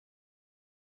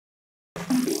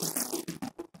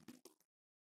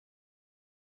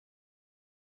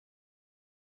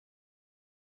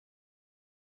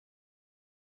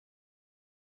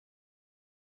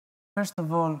First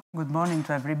of all, good morning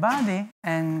to everybody,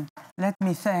 and let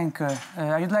me thank,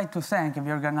 I would like to thank the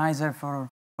organizer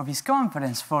of this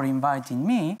conference for inviting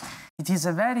me. It is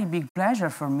a very big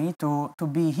pleasure for me to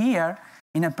be here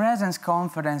in a presence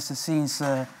conference since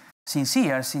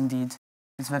years, indeed.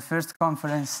 It's the first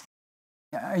conference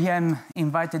I am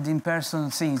invited in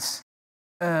person since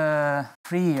 3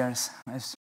 years.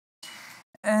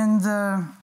 And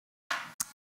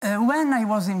when I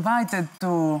was invited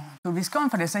to this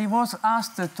conference, I was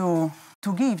asked to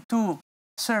give 2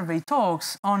 survey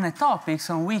talks on topics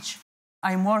on which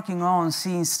I'm working on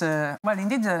since, well,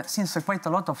 indeed, since quite a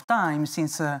lot of time,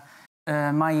 since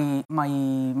my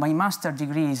master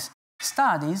degrees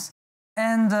studies,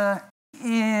 and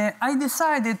I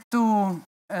decided to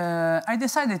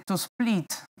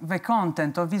split the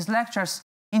content of these lectures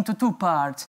into 2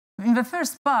 parts. In the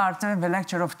first part, the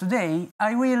lecture of today,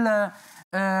 I will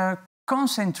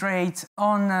concentrate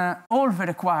on all the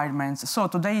requirements. So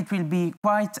today it will be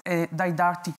quite a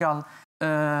didactical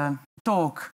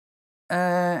talk.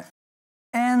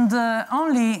 And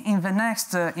only in the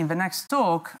next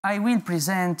talk, I will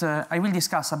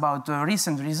discuss about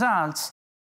recent results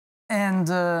and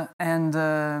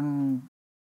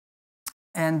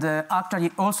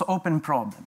actually also open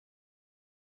problem.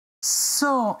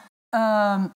 So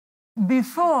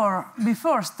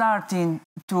before starting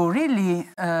to really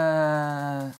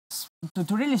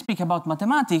speak about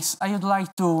mathematics, I would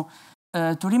like to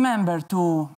remember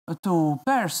two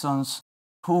persons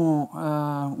two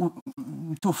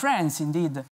friends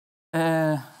indeed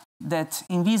that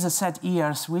in these sad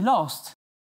years we lost.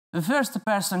 The first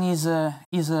person is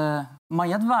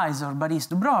my advisor, Boris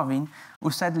Dubrovin, who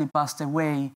sadly passed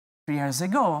away 3 years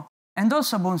ago, and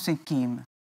also Bum-Sik Kim.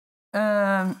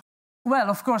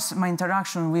 Well, of course, my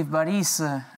interaction with Boris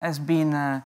has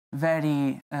been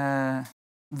very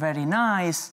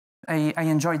nice. I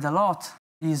enjoyed a lot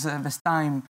this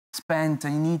time spent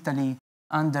in Italy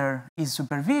under his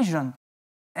supervision.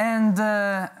 And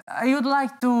I would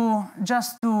like to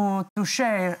just to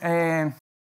share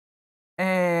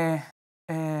a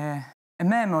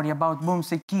memory about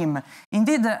Bum-Sik Kim.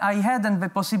 Indeed, I hadn't the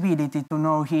possibility to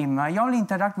know him. I only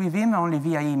interact with him only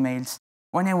via emails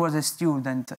when I was a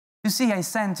student. You see, I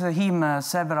sent him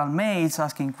several mails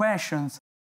asking questions,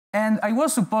 and I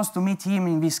was supposed to meet him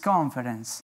in this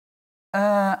conference.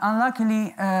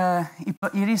 Unluckily,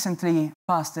 he recently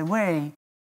passed away,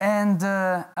 and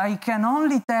I can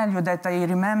only tell you that I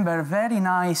remember a very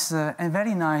nice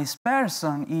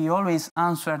person. He always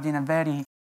answered in a very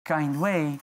kind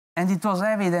way, and it was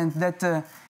evident that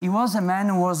he was a man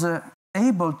who was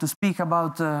able to speak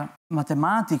about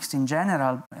mathematics in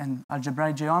general and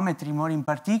algebraic geometry more in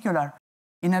particular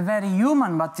in a very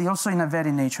human but also in a very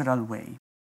natural way.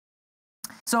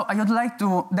 So I would like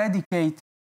to dedicate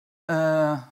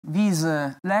these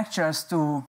lectures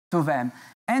to them.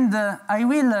 And I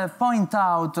will point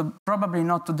out, probably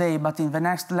not today, but in the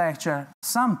next lecture,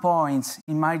 some points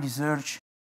in my research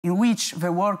in which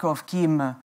the work of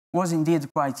Kim was indeed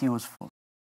quite useful.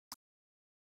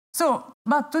 So,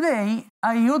 but today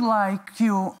I would like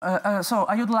to,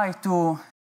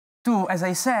 as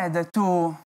I said,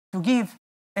 to give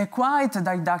a quite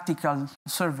didactical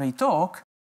survey talk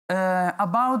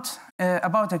about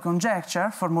a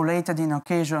conjecture formulated in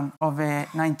occasion of a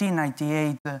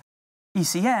 1998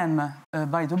 ECM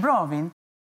by Dubrovin.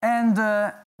 And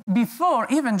before,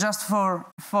 even just for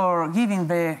giving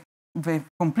the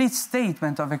complete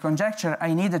statement of a conjecture,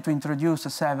 I needed to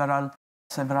introduce several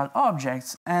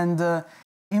objects. And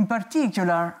in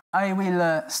particular, I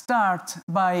will start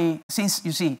by, since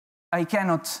you see, I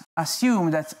cannot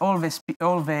assume that all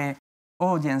the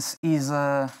audience is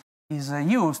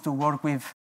used to work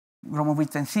with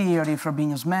Gromov-Witten theory,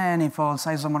 Frobenius manifolds,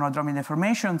 isomonodromy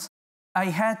deformations. I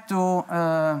had to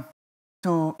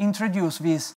introduce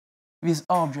these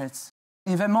objects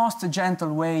in the most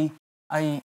gentle way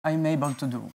I'm able to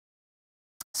do.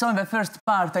 So in the first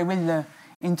part, I will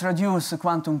introduce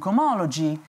quantum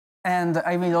cohomology, and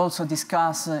I will also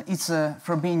discuss its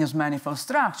Frobenius manifold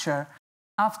structure.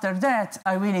 After that,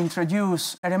 I will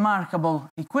introduce a remarkable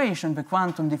equation, the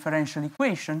quantum differential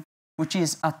equation, which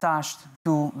is attached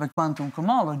to the quantum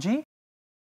cohomology.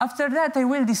 After that, I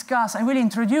will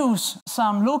introduce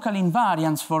some local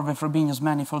invariants for the Frobenius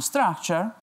manifold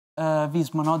structure,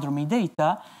 these monodromy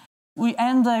data.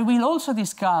 And I will also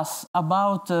discuss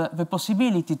about the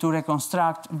possibility to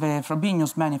reconstruct the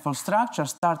Frobenius manifold structure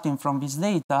starting from this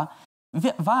data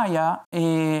via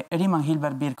a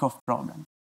Riemann-Hilbert-Birkhoff problem.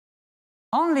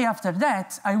 Only after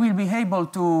that I will be able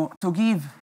to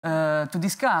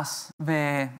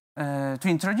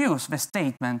introduce the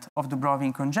statement of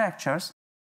Dubrovin conjectures,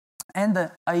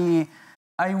 And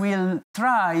I will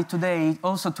try today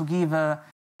also to give a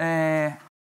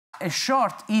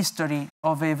short history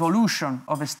of evolution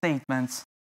of a statement,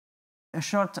 a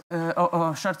short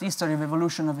history of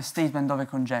evolution of a statement of a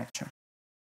conjecture.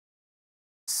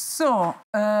 So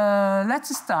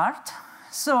let's start.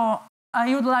 So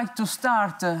I would like to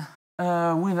start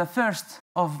with the first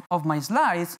of my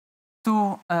slides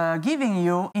to giving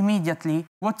you immediately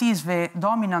what is the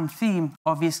dominant theme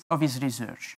of his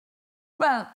research.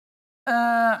 Well,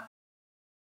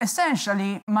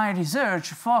 essentially, my research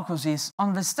focuses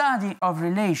on the study of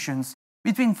relations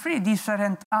between three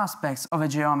different aspects of a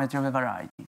geometry of a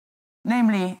variety.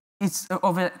 Namely, it's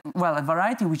a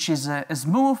variety which is a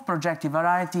smooth projective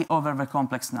variety over the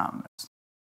complex numbers.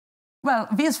 Well,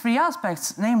 these three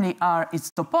aspects, namely, are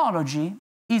its topology,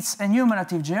 its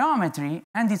enumerative geometry,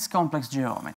 and its complex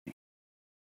geometry.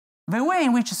 The way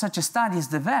in which such a study is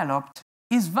developed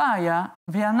is via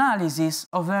the analysis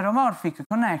of meromorphic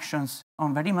connections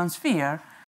on the Riemann sphere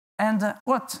and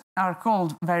what are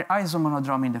called their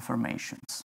isomonodromy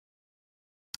deformations.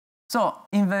 So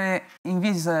in the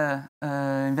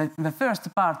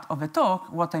first part of the talk,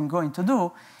 what I'm going to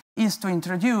do is to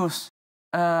introduce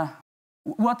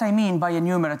what I mean by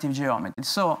enumerative geometry.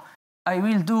 So I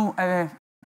will do a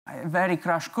very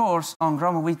crash course on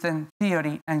Gromov-Witten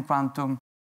theory and quantum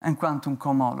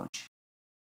cohomology.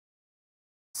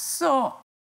 So,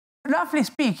 roughly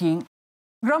speaking,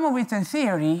 Gromov-Witten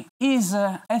theory is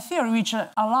a theory which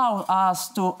allows us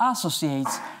to associate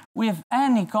with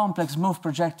any complex smooth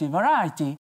projective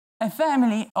variety a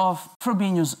family of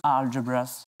Frobenius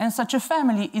algebras, and such a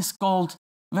family is called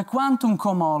the quantum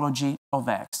cohomology of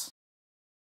X.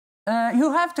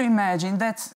 You have to imagine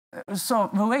that, so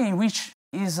the way in which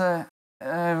is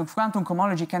quantum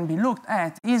cohomology can be looked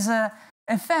at is a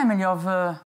family of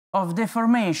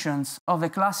deformations of a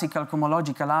classical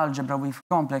cohomological algebra with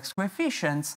complex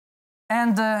coefficients.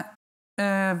 And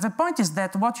the point is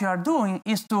that what you are doing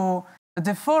is to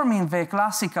deforming the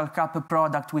classical cup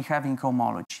product we have in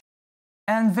cohomology.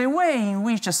 And the way in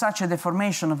which such a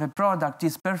deformation of a product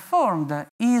is performed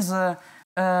is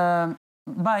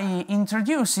by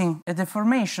introducing a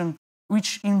deformation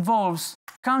which involves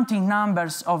counting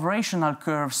numbers of rational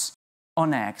curves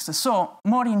on X. So,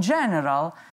 more in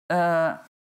general, so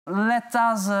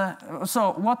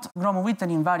what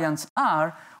Gromov-Witten invariants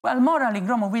are? Well, morally,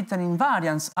 Gromov-Witten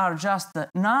invariants are just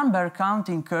number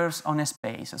counting curves on a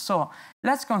space. So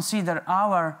let's consider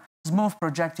our smooth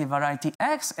projective variety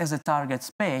X as a target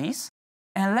space,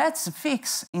 and let's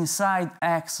fix inside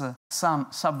X some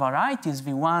subvarieties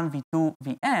V1, V2,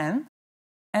 Vn,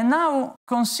 and now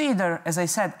consider, as I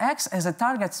said, X as a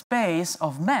target space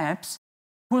of maps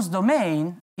whose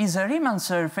domain is a Riemann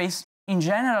surface. In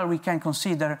general, we can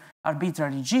consider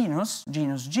arbitrary genus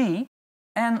G,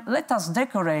 and let us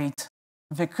decorate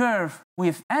the curve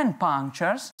with n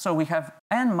punctures. So we have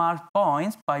n marked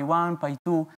points, pi1,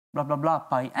 pi2, blah, blah, blah,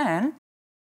 pi n.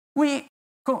 We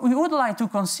would like to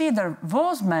consider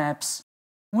those maps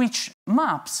which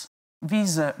maps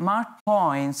these marked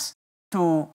points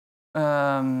to,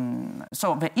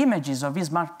 so the images of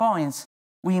these marked points,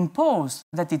 we impose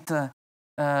that it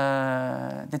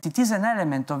is an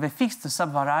element of a fixed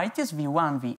subvarieties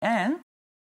V1, Vn,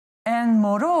 and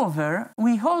moreover,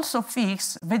 we also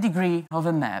fix the degree of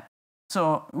a map.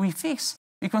 So we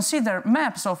consider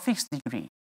maps of fixed degree.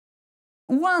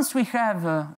 Once we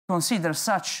have considered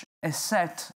such a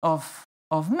set of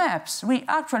maps, we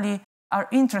actually are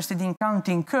interested in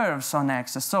counting curves on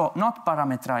X, so not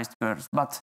parametrized curves,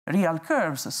 but real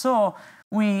curves. So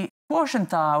we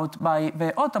quotient out by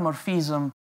the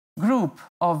automorphism group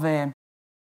of a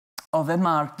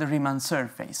marked Riemann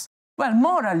surface. Well,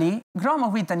 morally,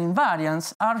 Gromov-Witten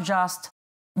invariants are just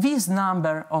this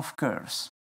number of curves,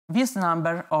 this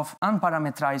number of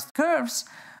unparametrized curves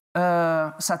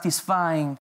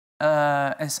satisfying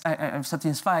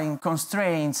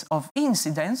constraints of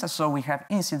incidence. So we have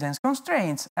incidence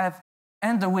constraints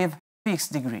and with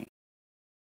fixed degree.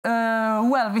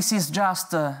 Well, this is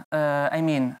just, the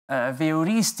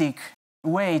heuristic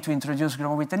way to introduce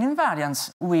Gromov-Witten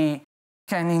invariants. We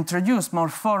can introduce more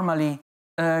formally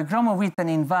Gromov-Witten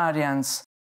invariants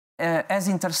as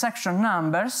intersection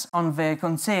numbers on the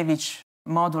Kontsevich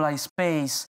moduli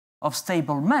space of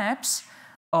stable maps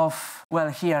of, well,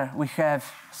 here we have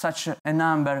such a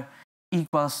number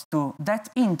equals to that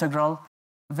integral.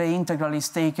 The integral is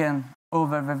taken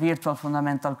over the virtual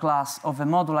fundamental class of a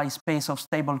moduli space of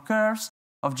stable curves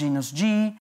of genus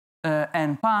G,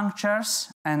 n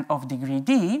punctures, and of degree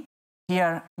D.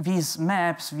 Here, these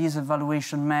maps, these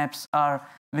evaluation maps, are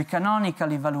the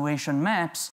canonical evaluation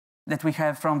maps that we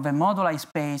have from the moduli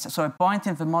space. So a point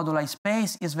in the moduli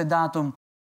space is the datum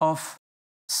of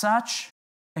such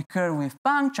a curve with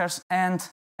punctures and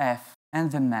f,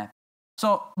 and the map.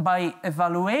 So by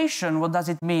evaluation, what does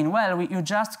it mean? Well, you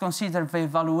just consider the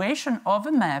evaluation of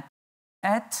a map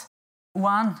at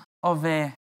one of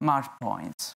the marked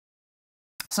points.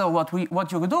 So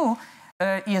what you do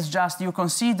is just you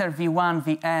consider V1,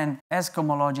 Vn as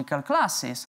cohomological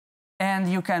classes, and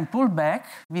you can pull back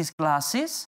these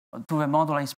classes to a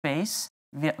moduli space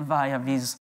via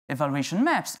these evaluation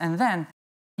maps, and then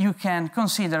you can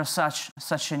consider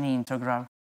such an integral,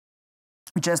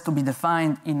 which has to be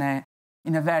defined in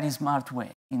a very smart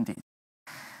way, indeed.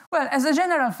 Well, as a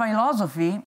general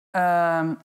philosophy,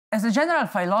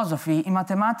 in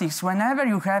mathematics, whenever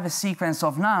you have a sequence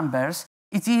of numbers,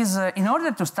 it is, in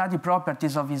order to study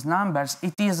properties of these numbers,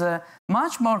 it is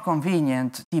much more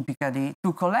convenient, typically,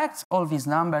 to collect all these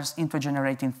numbers into a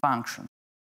generating function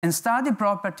and study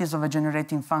properties of a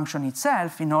generating function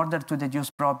itself in order to deduce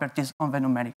properties of the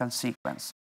numerical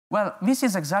sequence. Well, this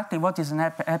is exactly what is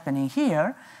happening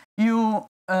here.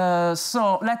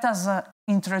 So let us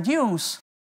introduce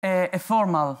a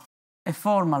formal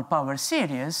power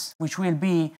series, which will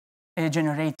be a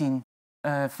generating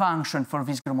function for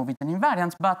this Gromov-Witten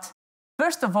invariant. But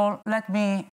first of all, let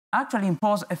me actually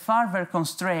impose a further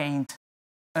constraint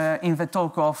in the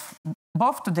talk of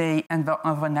both today and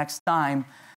the next time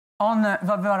on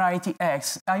the variety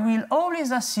x. I will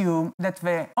always assume that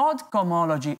the odd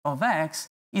cohomology of x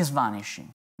is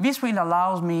vanishing. This will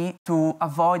allow me to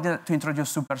avoid to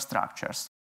introduce superstructures.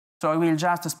 So I will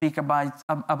just speak about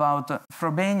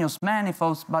Frobenius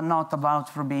manifolds, but not about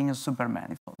Frobenius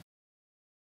supermanifolds.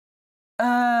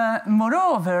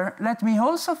 Moreover, let me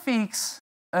also fix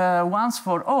once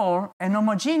for all an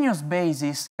homogeneous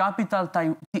basis, capital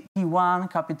T1,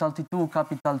 capital T2,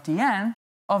 capital Tn,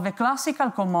 of a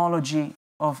classical cohomology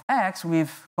of x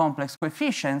with complex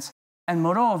coefficients. And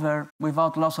moreover,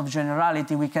 without loss of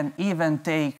generality, we can even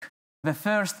take the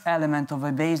first element of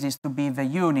a basis to be the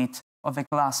unit of a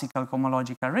classical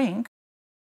cohomological ring.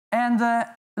 And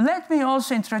let me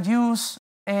also introduce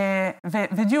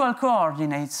the dual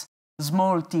coordinates,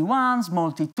 small t1,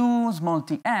 small t2, small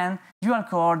tn, dual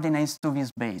coordinates to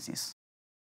this basis.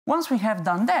 Once we have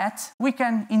done that, we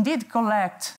can indeed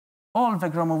collect all the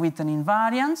Gromov-Witten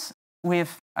invariants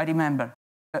with, remember,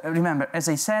 as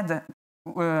I said,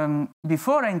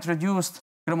 before I introduced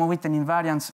Gromov-Witten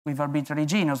invariants with arbitrary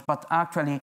genus, but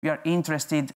actually we are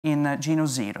interested in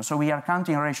genus 0, so we are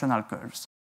counting rational curves.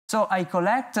 So I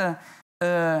collect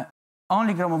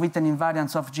only Gromov-Witten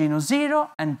invariants of genus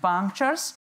 0 and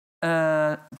punctures,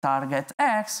 target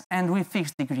x, and with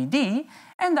fixed degree d,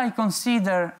 and I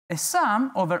consider a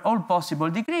sum over all possible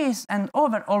degrees and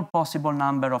over all possible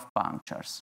number of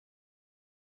punctures.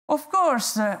 Of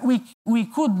course, we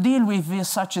could deal with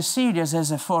such a series as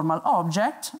a formal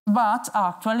object, but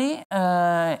actually,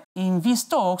 in these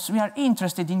talks, we are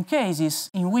interested in cases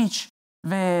in which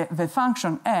the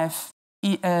function f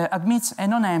admits a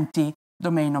non-empty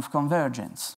domain of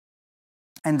convergence.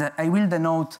 And I will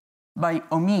denote by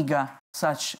omega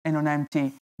such a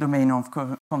non-empty domain of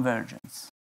convergence.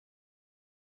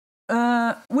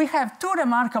 We have two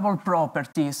remarkable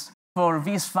properties for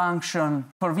this function,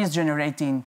 for this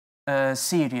generating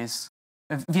series,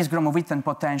 this Gromov-Witten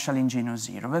potential in genus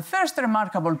 0. The first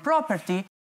remarkable property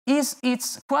is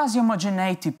its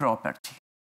quasi-homogeneity property.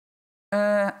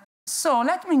 So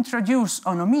let me introduce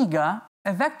on omega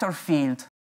a vector field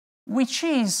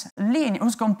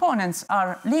whose components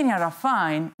are linear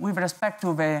affine with respect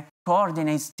to the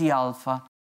coordinates T alpha.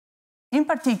 In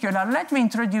particular, let me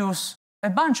introduce a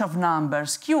bunch of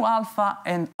numbers Q alpha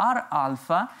and R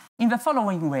alpha in the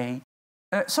following way.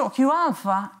 So Q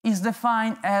alpha is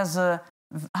defined as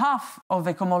half of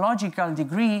the cohomological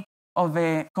degree of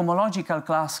a cohomological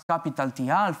class capital T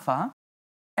alpha,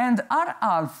 and R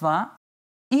alpha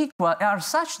are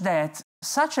such that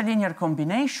such a linear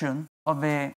combination of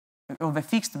a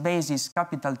fixed basis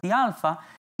capital T alpha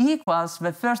equals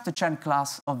the first Chern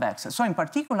class of X. So in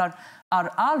particular,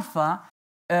 R alpha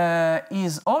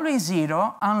is always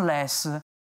 0 unless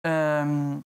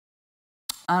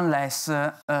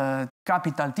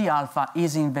capital T alpha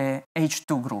is in the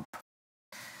H2 group.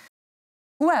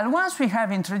 Well, once we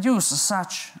have introduced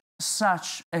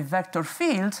such a vector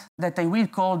field that I will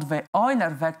call the Euler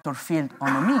vector field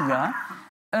on omega,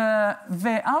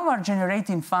 our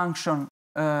generating function,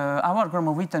 our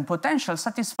Gromov-Witten potential,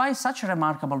 satisfies such a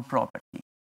remarkable property.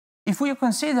 If we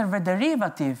consider the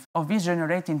derivative of this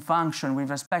generating function with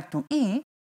respect to E,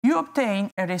 you obtain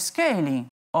a rescaling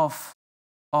of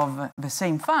the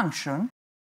same function,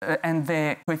 and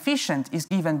the coefficient is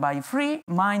given by 3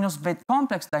 minus the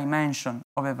complex dimension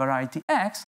of a variety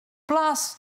x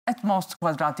plus at most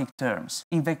quadratic terms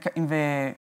in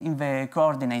the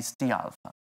coordinates t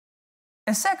alpha.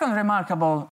 A second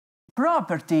remarkable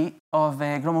property of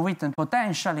the Gromov-Witten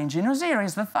potential in genus 0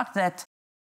 is the fact that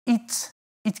it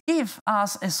gives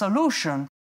us a solution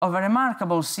of a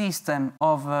remarkable system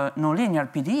of nonlinear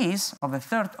PDEs of the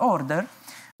third order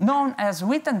known as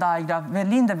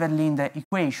Witten-Dijkgraaf-Verlinde-Verlinde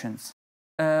equations.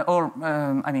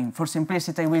 I mean, for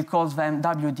simplicity, we'll call them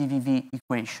WDVV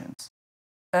equations.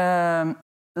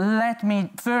 Let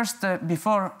me first,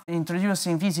 before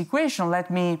introducing this equation, let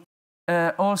me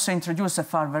also introduce a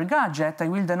further gadget. I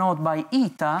will denote by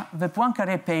eta the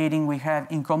Poincaré pairing we have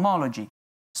in cohomology.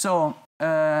 So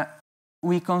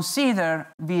we consider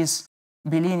this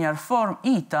bilinear form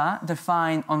eta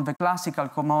defined on the classical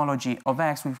cohomology of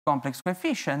X with complex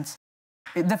coefficients,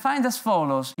 defined as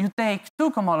follows. You take two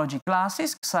cohomology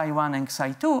classes, Xi1 and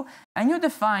Xi2, and you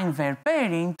define their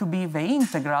pairing to be the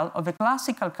integral of the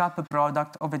classical Kappa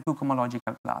product of the two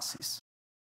cohomological classes.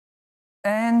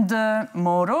 And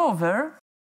moreover,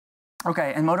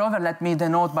 let me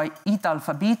denote by eta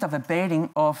alpha beta the pairing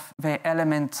of the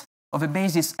element of a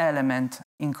basis element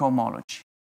in cohomology.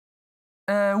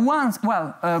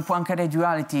 Poincaré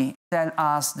duality tells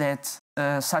us that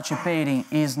such a pairing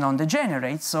is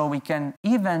non-degenerate, so we can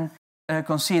even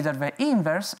consider the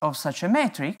inverse of such a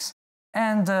matrix,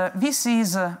 and this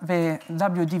is the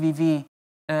WDVV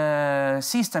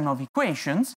system of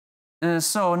equations.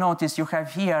 So notice you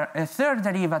have here a third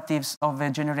derivatives of the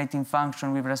generating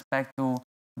function with respect to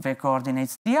the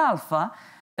coordinates t alpha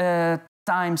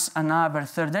times another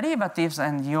third derivatives,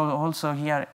 and you also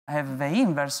here have the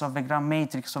inverse of the Gram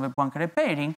matrix of the Poincaré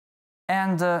pairing.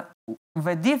 And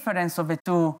the difference of the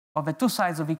two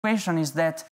sides of the equation is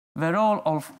that the role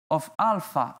of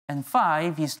alpha and phi,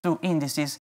 these two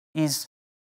indices, is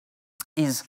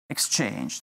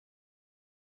exchanged.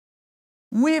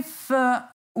 With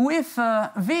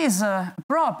these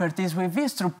properties, with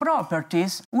these two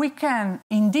properties, we can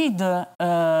indeed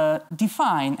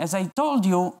define, as I told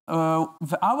you,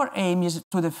 our aim is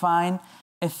to define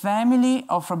a family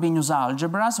of Frobenius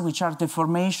algebras, which are the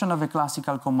formation of a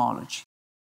classical cohomology.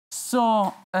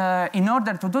 So in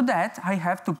order to do that, I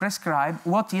have to prescribe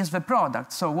what is the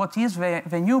product. So what is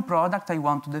the new product I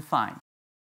want to define?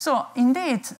 So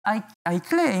indeed, I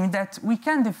claim that we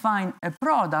can define a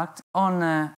product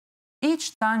on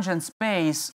each tangent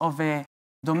space of a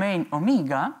domain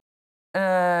omega.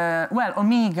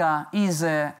 Omega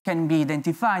can be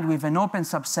identified with an open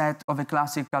subset of a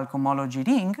classical cohomology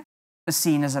ring,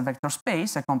 seen as a vector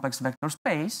space, a complex vector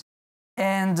space.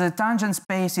 And the tangent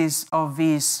spaces of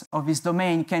this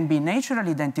domain can be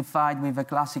naturally identified with a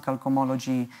classical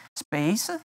cohomology space.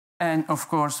 And of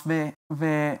course, there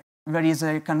is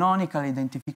a canonical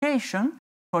identification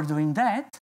for doing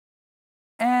that.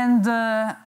 And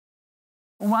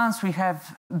once we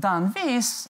have done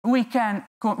this, we can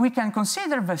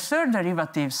consider the third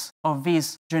derivatives of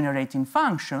these generating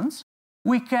functions.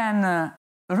 We can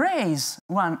raise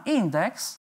one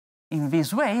index in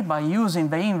this way by using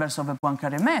the inverse of a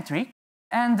Poincaré metric,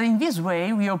 and in this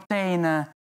way we obtain a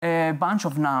bunch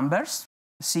of numbers,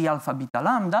 C alpha beta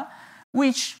lambda,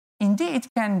 which indeed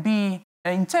can be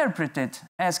interpreted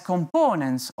as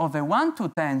components of a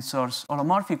 1-2 tensors,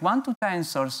 holomorphic 1-2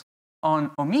 tensors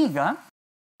on omega,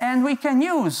 and we can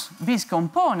use these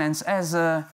components as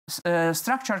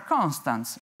structure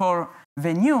constants for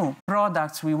the new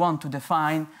products we want to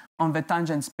define on the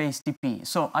tangent space Tp.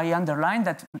 So I underline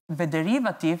that the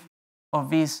derivative of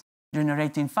this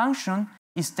generating function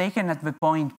is taken at the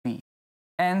point P.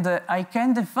 And I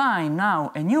can define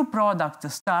now a new product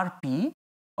star P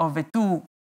of the two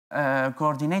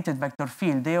coordinated vector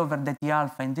field A over dt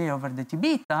alpha and A over dt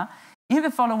beta in the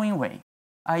following way.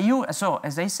 So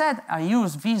as I said, I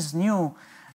use these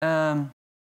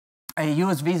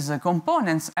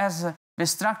components as the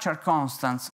structure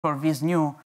constants for these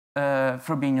new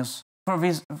Frobenius, for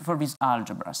these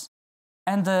algebras.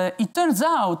 And it turns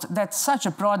out that such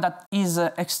a product is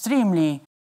extremely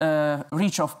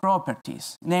rich of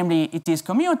properties. Namely, it is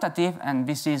commutative, and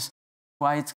this is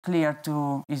quite clear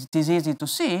it is easy to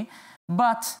see,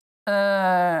 but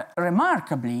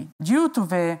remarkably, due to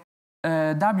the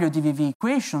WDVV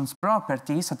equations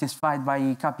property satisfied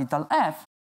by capital F,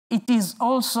 it is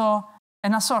also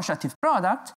an associative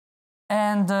product,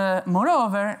 and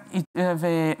moreover,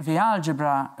 the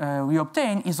algebra we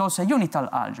obtain is also a unital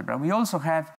algebra. We also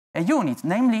have a unit,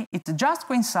 namely, it just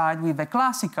coincides with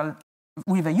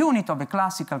a unit of a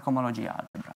classical cohomology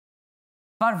algebra.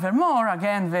 Furthermore,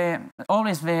 again,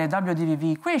 always the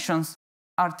WDVV equations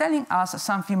are telling us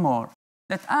something more,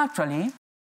 that actually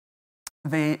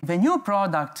the new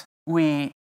product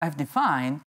we have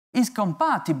defined is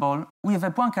compatible with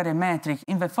a Poincaré metric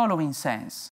in the following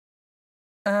sense.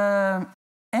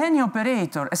 Any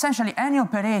operator, essentially any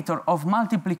operator of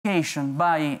multiplication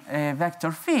by a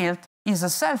vector field is a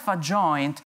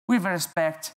self-adjoint with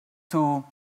respect to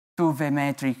the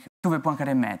metric, to the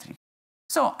Poincaré metric.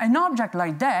 So an object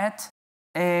like that,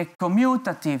 a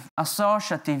commutative,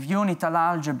 associative, unital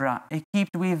algebra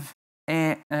equipped with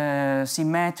a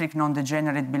symmetric,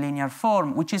 non-degenerate bilinear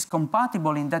form, which is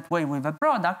compatible in that way with a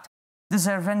product,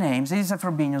 deserve a name. This is a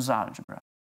Frobenius algebra.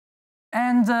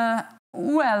 And,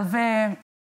 well,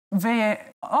 the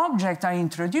object I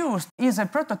introduced is a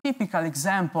prototypical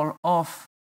example of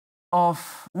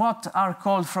what are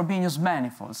called Frobenius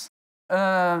manifolds.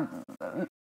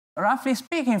 Roughly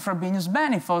speaking, Frobenius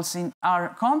manifolds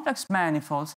are complex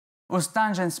manifolds whose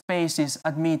tangent spaces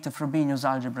admit a Frobenius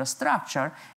algebra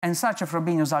structure, and such a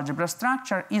Frobenius algebra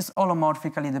structure is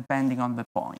holomorphically depending on the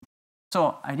point.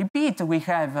 So, I repeat, we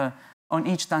have on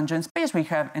each tangent space, we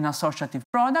have an associative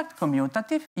product,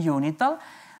 commutative, unital.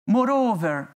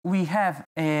 Moreover, we have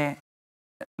a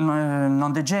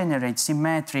non-degenerate,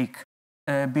 symmetric,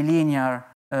 bilinear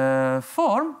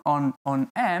form on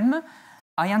M.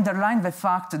 I underline the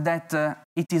fact that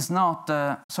it is not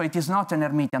an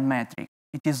Hermitian metric.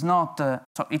 It is not,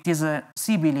 so it is a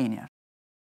C-bilinear.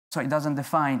 So it doesn't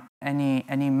define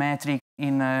any metric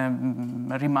in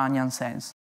a Riemannian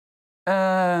sense.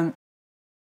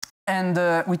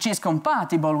 Which is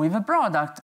compatible with a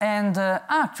product. And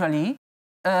actually,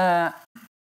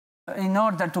 in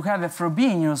order to have a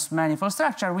Frobenius manifold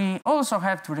structure, we also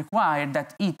have to require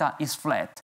that eta is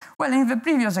flat. Well, in the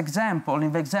previous example,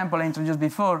 in the example I introduced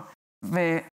before,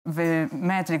 the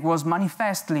metric was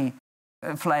manifestly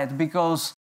flat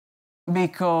because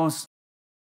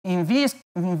in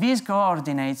these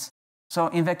coordinates, so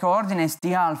in the coordinates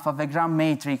d alpha, the Gram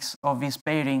matrix of this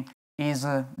pairing is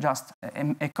just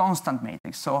a constant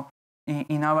matrix. So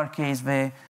in our case,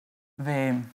 the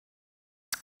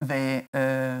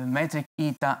metric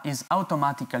eta is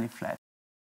automatically flat.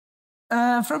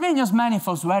 Frobenius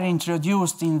manifolds were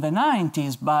introduced in the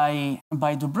 90s by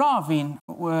Dubrovin.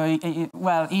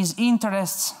 Well, his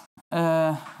interests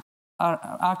are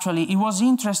actually, he was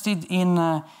interested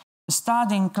in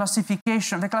studying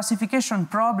the classification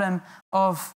problem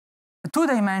of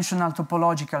two-dimensional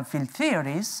topological field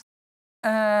theories.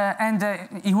 And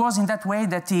it was in that way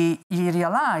that he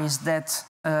realized that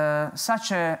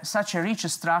such a rich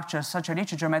structure, such a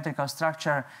rich geometrical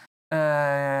structure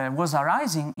was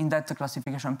arising in that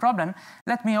classification problem.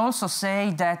 Let me also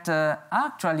say that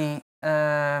actually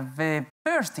the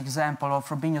first example of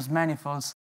Frobenius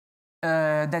manifolds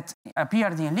that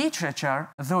appeared in literature,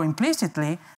 though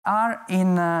implicitly, are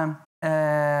date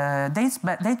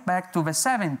back to the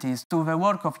 70s, to the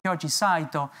work of Kyoji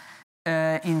Saito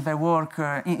in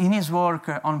his work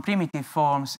on primitive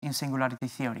forms in singularity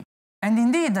theory. And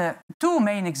indeed, two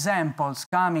main examples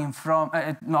coming from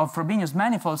of Frobenius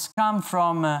manifolds come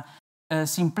from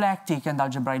symplectic and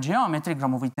algebraic geometry,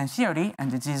 Gromov-Witten theory,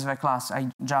 and this is the class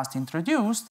I just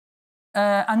introduced.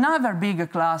 Another big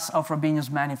class of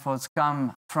Frobenius manifolds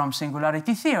come from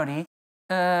singularity theory.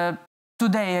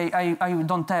 Today, I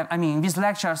don't have, I mean, in these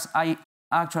lectures, I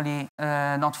actually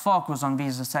not focus on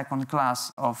this second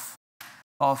class of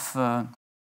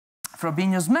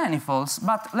Frobenius manifolds,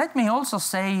 but let me also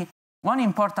say one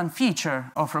important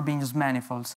feature of Frobenius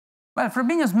manifolds. Well,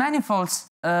 Frobenius manifolds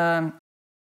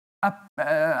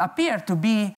appear to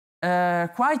be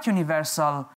quite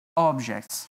universal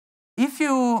objects.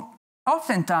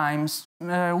 Oftentimes,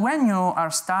 when you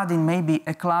are studying maybe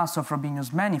a class of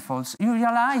Frobenius manifolds, you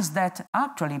realize that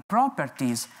actually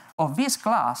properties of this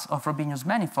class of Frobenius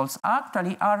manifolds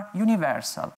actually are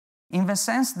universal, in the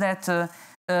sense that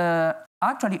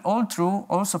actually all true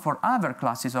also for other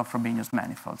classes of Frobenius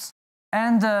manifolds.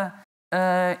 And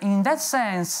in that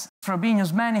sense,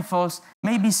 Frobenius manifolds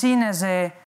may be seen as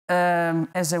a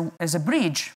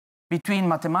bridge between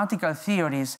mathematical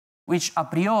theories which a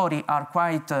priori are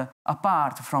quite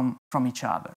apart from each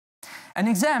other. An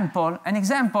example,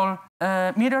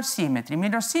 mirror symmetry.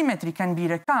 Mirror symmetry can be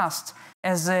recast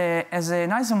as an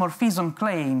isomorphism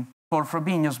claim for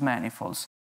Frobenius manifolds.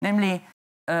 Namely,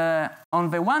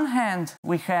 on the one hand,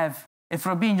 we have a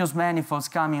Frobenius manifolds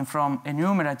coming from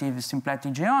enumerative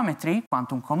symplectic geometry,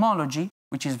 quantum cohomology,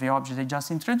 which is the object I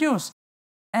just introduced.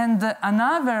 And on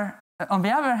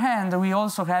the other hand, we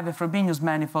also have a Frobenius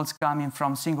manifolds coming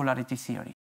from singularity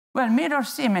theory. Well, mirror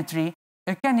symmetry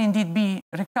can indeed be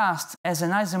recast as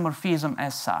an isomorphism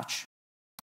as such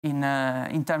in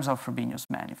terms of Frobenius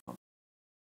manifold.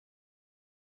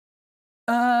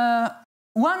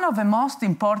 One of the most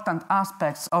important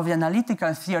aspects of the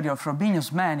analytical theory of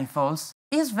Frobenius manifolds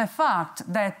is the fact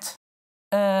that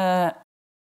there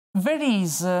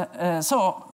is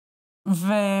the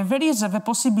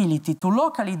possibility to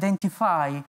locally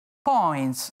identify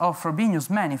points of Frobenius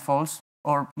manifolds,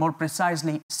 or more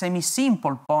precisely,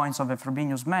 semi-simple points of the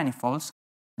Frobenius manifolds,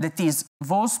 that is,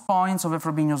 those points of the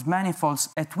Frobenius manifolds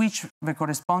at which the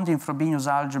corresponding Frobenius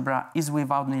algebra is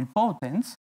without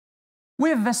nilpotence,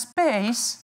 with the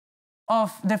space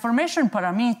of deformation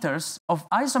parameters of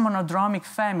isomonodromic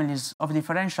families of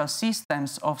differential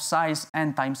systems of size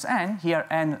n times n, here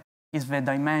n is the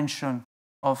dimension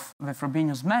of the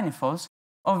Frobenius manifolds,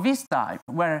 of this type,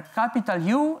 where capital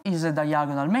U is a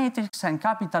diagonal matrix and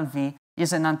capital V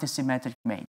is an antisymmetric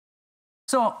matrix.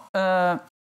 So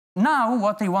now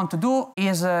what I want to do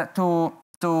is to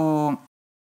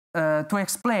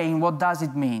explain what does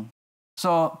it mean.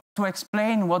 So to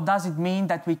explain what does it mean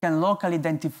that we can locally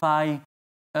identify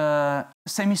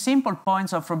semi-simple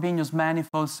points of Frobenius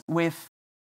manifolds with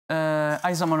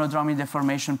isomonodromic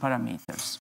deformation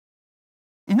parameters.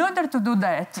 In order to do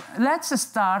that, let's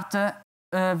start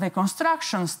the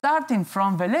construction starting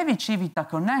from the Levi-Civita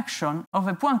connection of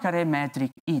a Poincaré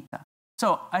metric eta.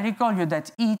 So I recall you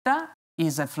that eta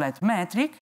is a flat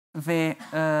metric. The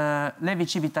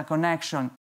Levi-Civita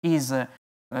connection is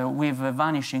with a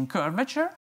vanishing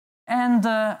curvature, and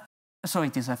so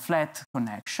it is a flat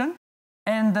connection.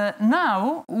 And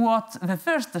now the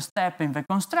first step in the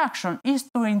construction is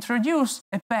to introduce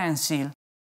a pencil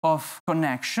of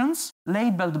connections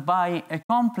labeled by a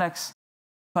complex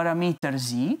parameter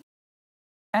z,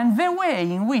 and the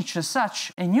way in which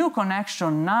such a new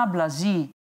connection nabla z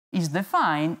is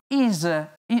defined is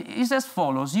as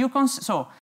follows. We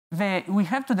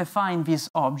have to define this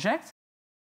object,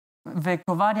 the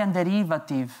covariant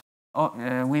derivative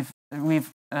with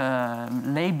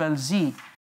label z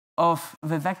of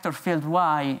the vector field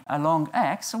y along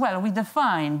x. Well, we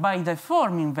define by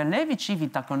deforming the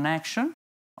Levi-Civita connection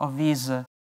of these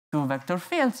two vector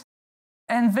fields,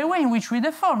 and the way in which we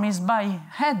deform is by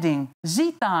adding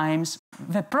z times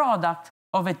the product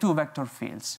of the two vector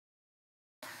fields.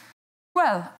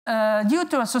 Well, due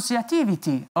to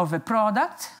associativity of the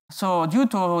product, so due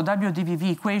to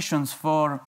WDVV equations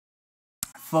for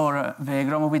the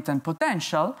Gromov-Witten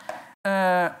potential,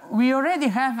 we already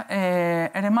have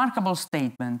a remarkable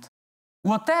statement.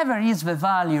 Whatever is the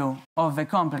value of the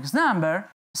complex number,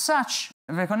 such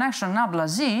the connection nabla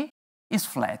z is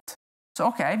flat. So,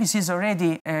 okay, this is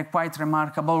already a quite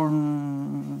remarkable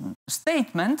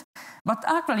statement, but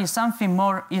actually something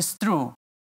more is true.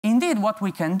 Indeed, what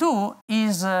we can do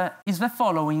is the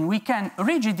following. We can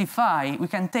rigidify, we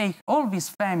can take all this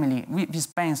family, this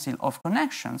pencil of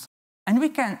connections, and we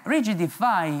can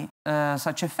rigidify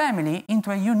such a family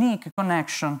into a unique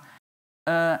connection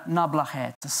nabla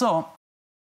hat. So,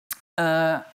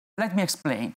 let me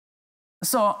explain.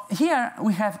 So, here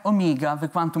we have omega, the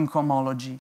quantum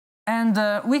cohomology. And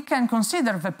we can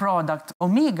consider the product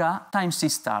omega times C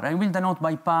star. I will denote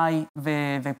by pi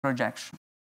the projection.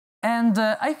 And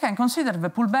I can consider the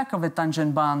pullback of the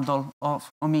tangent bundle of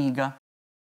omega.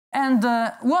 And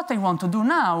what I want to do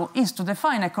now is to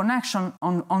define a connection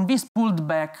on this pulled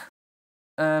back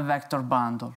vector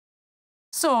bundle.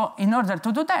 So in order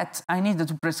to do that, I need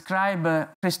to prescribe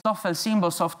Christoffel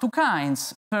symbols of two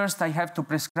kinds. First, I have to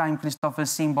prescribe Christoffel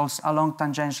symbols along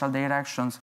tangential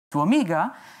directions to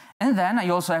omega. And then I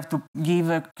also have to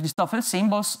give Christoffel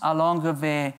symbols along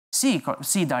the C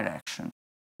direction.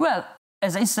 Well,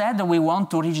 as I said, we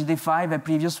want to rigidify the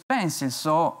previous pencil.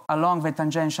 So along the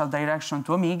tangential direction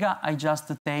to omega, I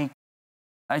just take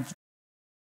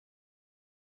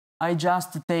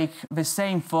the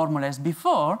same formula as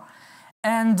before.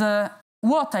 And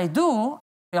what I do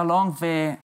along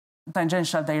the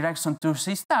tangential direction to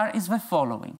C star is the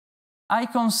following. I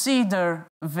consider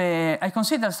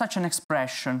such an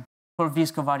expression for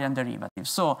this covariant derivative.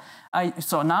 So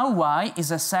now y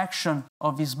is a section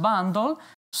of this bundle.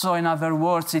 So in other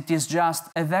words, it is just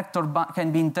a vector,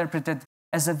 can be interpreted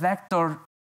as a vector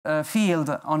field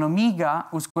on omega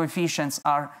whose coefficients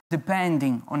are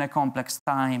depending on a complex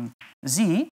time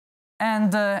z.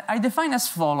 And I define as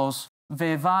follows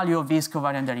the value of this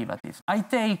covariant derivative. I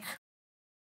take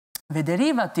the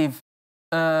derivative,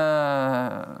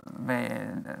 the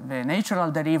natural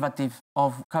derivative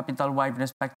of capital Y with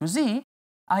respect to z.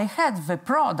 I had the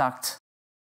product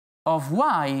of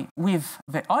y with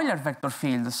the Euler vector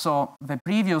field, so the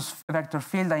previous vector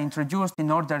field I introduced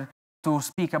in order to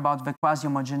speak about the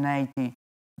quasi-homogeneity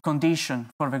condition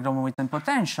for the Gromov-Witten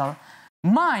potential,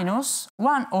 minus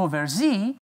 1 over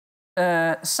z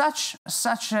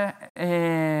such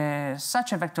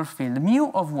a vector field,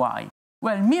 mu of y.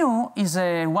 Well, mu is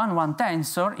a 1-1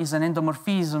 tensor, is an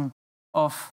endomorphism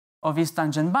of its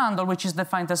tangent bundle, which is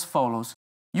defined as follows.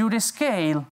 You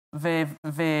rescale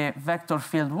the vector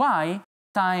field y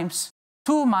times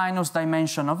 2 minus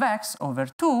dimension of x over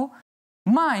 2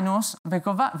 minus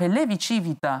the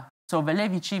Levi-Civita, so the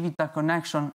Levi-Civita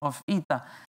connection of eta,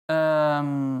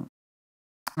 the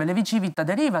Levi-Civita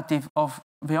derivative of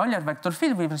the Euler vector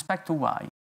field with respect to y.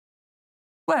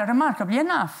 Well, remarkably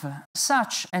enough,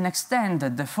 such an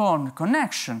extended deformed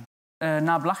connection,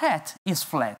 nabla hat, is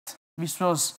flat. This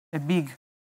was a big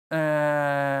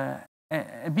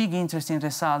interesting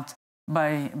result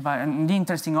by an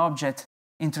interesting object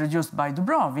introduced by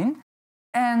Dubrovin.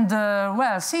 And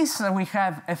well, since we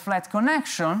have a flat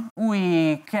connection,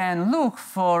 we can look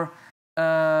for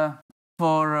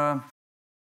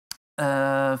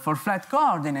flat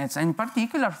coordinates. In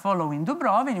particular, following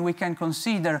Dubrovin, we can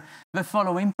consider the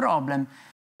following problem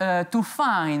to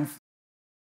find.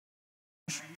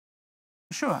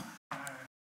 Sure.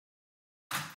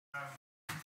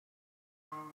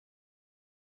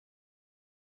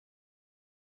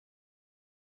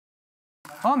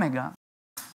 Omega.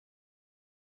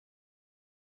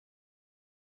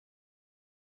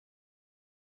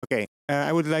 Okay,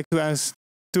 I would like to ask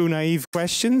two naive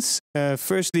questions.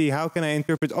 Firstly, how can I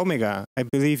interpret omega? I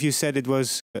believe you said it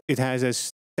has a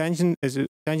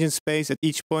tangent space at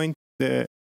each point. The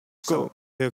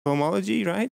cohomology,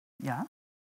 right? Yeah.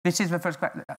 This is the first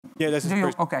question. Yeah, that's the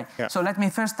first. Okay. Yeah. So let me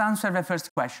first answer the first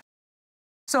question.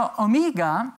 So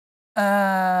omega.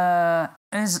 I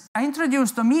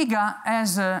introduced omega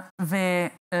as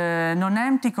the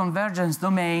non-empty convergence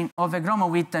domain of a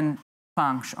Gromov-Witten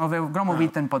function, of a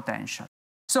Gromov-Witten potential.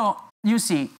 So you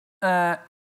see, the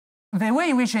way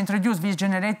in which I introduce this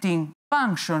generating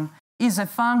function is a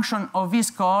function of these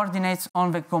coordinates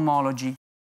on the cohomology.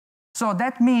 So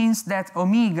that means that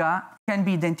omega can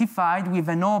be identified with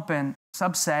an open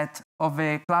subset of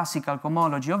a classical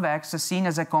cohomology of X seen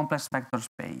as a complex vector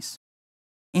space.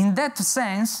 In that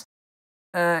sense,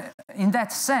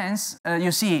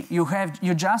 you see,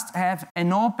 you just have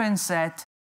an open set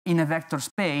in a vector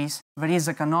space. There is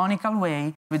a canonical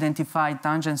way to identify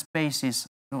tangent spaces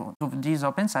to this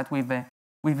open set with the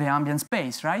ambient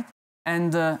space, right?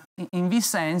 And in this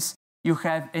sense, you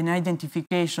have an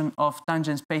identification of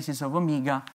tangent spaces of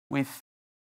omega with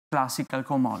classical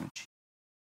cohomology.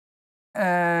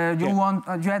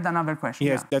 You had another question?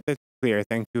 Yes, yeah. That's clear.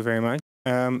 Thank you very much.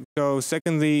 So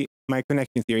secondly, my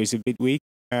connection theory is a bit weak.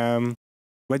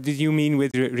 What did you mean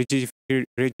with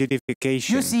rigidification?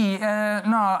 You see,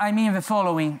 no, I mean the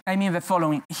following.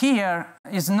 Here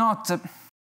is not,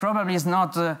 probably is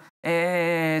not a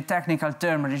technical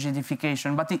term,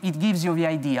 rigidification, but it gives you the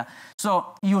idea.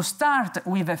 So you start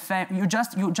with you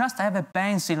just have a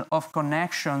pencil of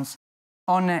connections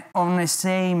on a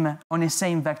same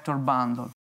vector bundle.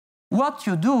 What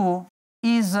you do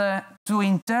is to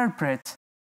interpret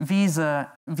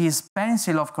this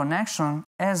pencil of connection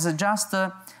as just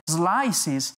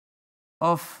slices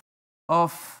of a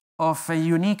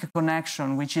unique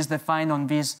connection which is defined on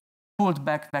this pulled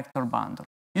back vector bundle.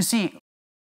 You see,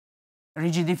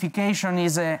 rigidification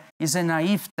is a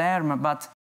naive term, but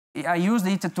I used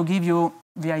it to give you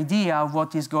the idea of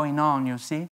what is going on, you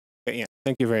see? Yeah,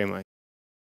 thank you very much.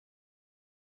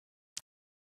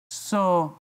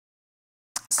 So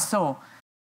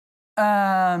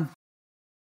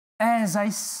as I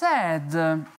said,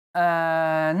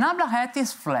 nabla hat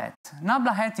is flat.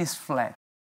 Nabla hat is flat.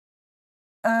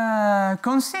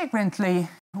 Consequently,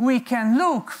 we can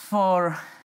look for,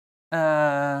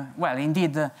 well,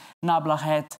 indeed, nabla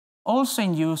hat also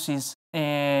induces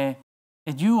a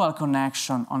dual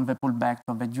connection on the pullback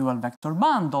of a dual vector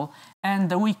bundle,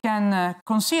 and we can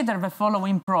consider the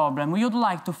following problem. We would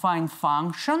like to find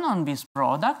function on this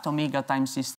product, omega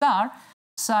times c star,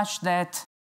 such that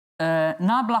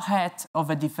nabla hat of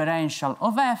a differential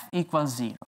of f equals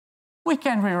 0. We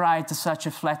can rewrite such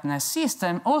a flatness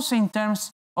system also in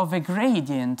terms of a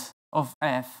gradient of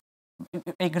f.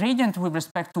 A gradient with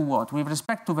respect to what? With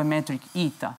respect to the metric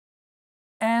eta.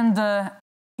 And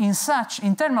in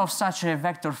terms of such a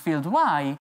vector field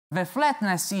y, the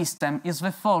flatness system is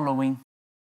the following.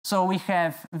 So we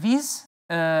have this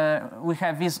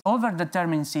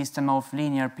overdetermined system of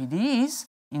linear PDEs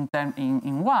in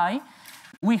y.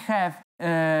 We have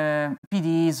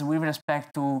PDEs with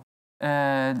respect to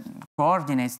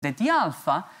coordinates dt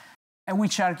alpha,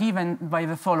 which are given by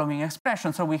the following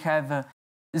expression. So we have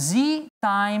z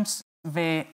times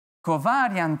the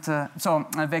covariant,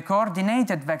 the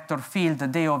coordinated vector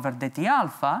field d over dt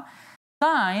alpha,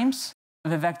 times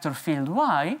the vector field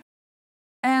y.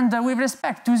 And with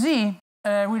respect to z,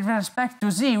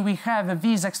 we have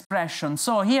this expression.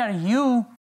 So here u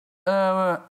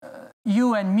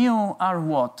and mu are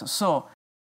what? So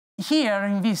here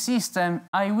in this system,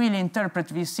 I will interpret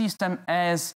this system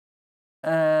as,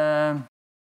 so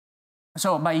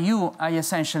by u, I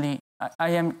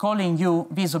am calling u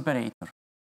this operator,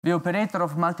 the operator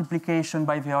of multiplication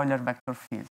by the Euler vector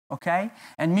field, okay?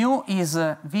 And mu is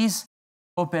this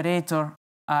operator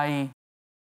I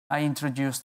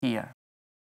introduced here.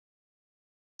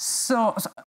 So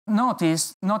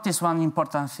notice one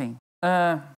important thing.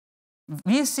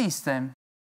 This system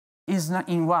is not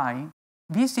in y.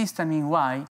 This system in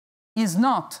y is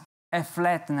not a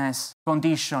flatness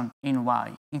condition in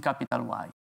y, in capital Y.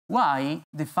 Y,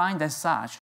 defined as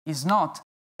such, is not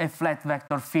a flat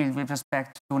vector field with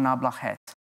respect to nabla hat.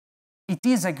 It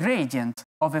is a gradient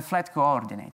of a flat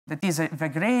coordinate. That is the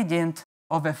gradient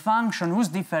of a function whose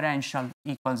differential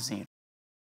equals 0.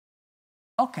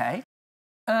 Okay.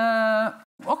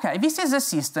 Okay, this is a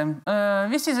system.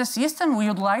 This is a system. We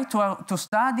would like to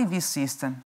study this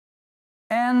system.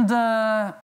 And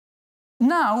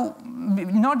now,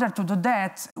 in order to do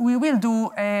that, we will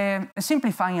do a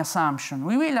simplifying assumption.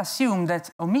 We will assume that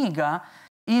omega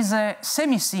is a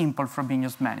semi-simple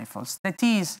Frobenius manifold. That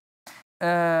is,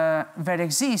 there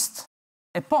exists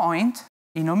a point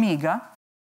in omega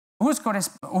whose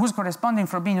corresponding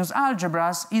Frobenius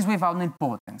algebras is without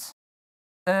nilpotence.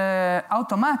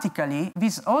 Automatically,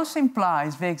 this also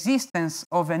implies the existence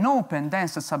of an open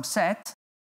dense subset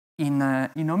in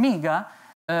omega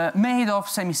made of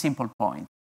semi-simple points.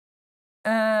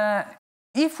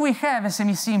 If we have a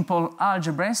semi-simple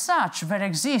algebra as such, there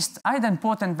exist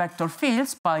idempotent vector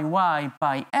fields pi y,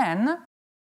 pi n,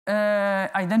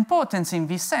 idempotent in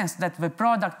this sense that the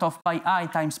product of pi I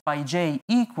times pi j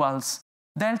equals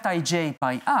delta ij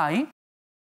pi I,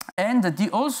 and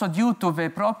also due to the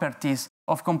properties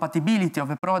of compatibility of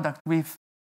a product with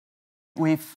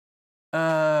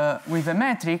a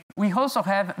metric, we also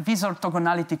have this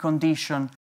orthogonality condition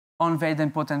on the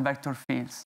idempotent vector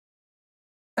fields.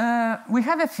 We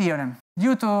have a theorem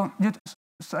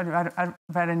sorry, are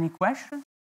there any questions?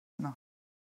 No.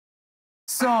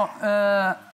 So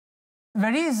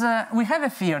we have a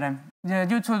theorem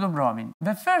due to Dubrovin.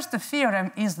 The first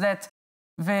theorem is that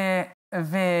the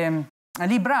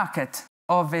Lie bracket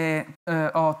of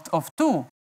two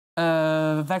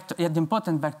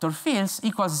idempotent vector fields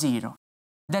equals 0.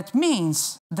 That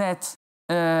means that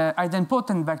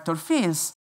idempotent vector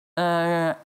fields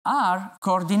are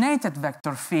coordinated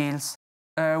vector fields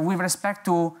with respect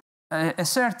to a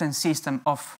certain system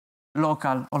of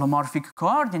local holomorphic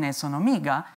coordinates on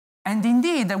omega. And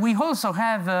indeed, we also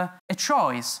have a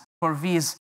choice for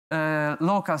this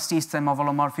local system of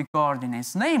holomorphic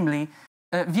coordinates, namely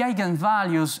the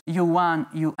eigenvalues u1,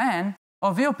 un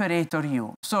of the operator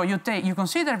u. So you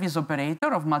consider this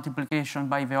operator of multiplication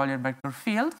by the Euler vector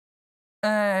field.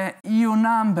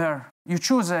 You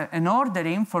choose an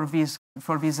ordering for these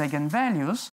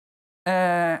eigenvalues.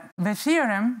 The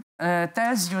theorem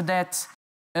tells you that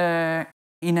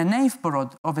in a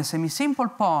neighborhood of a semi-simple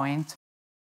point,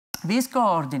 these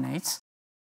coordinates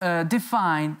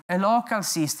define a local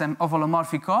system of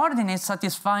holomorphic coordinates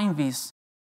satisfying this.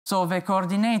 So the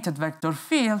coordinated vector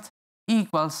field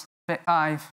equals the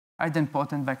ith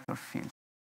idempotent vector field.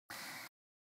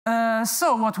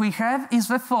 So what we have is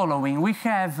the following. We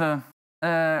have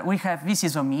this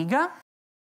is omega.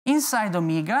 Inside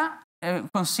omega,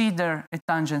 consider a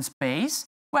tangent space.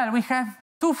 Well, we have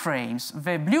two frames.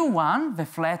 The blue one, the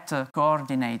flat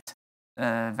coordinate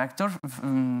vector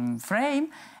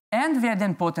frame, and the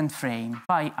idempotent frame,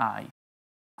 pi I.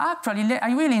 Actually,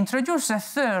 I will introduce a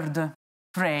third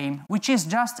frame, which is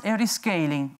just a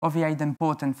rescaling of the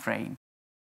idempotent frame.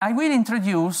 I will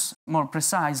introduce, more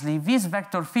precisely, these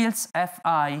vector fields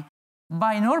Fi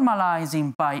by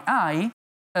normalizing pi I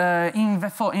in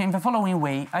the following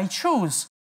way. I choose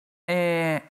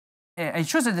a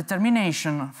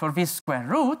determination for this square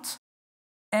root,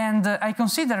 and I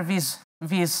consider this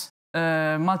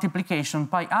multiplication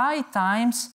pi I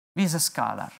times this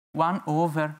scalar, 1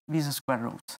 over this square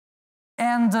root.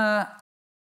 And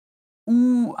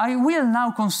I will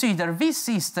now consider this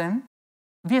system,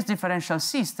 this differential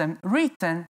system,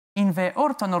 written in the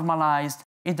orthonormalized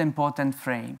idempotent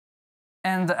frame.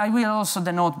 And I will also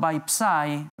denote by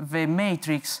psi the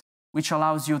matrix which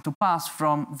allows you to pass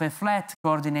from the flat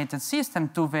coordinated system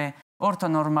to the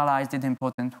orthonormalized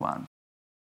idempotent one.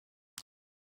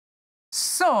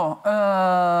 So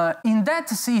in that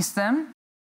system,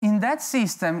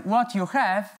 what you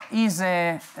have is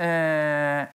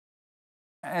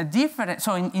a different,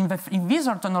 so in this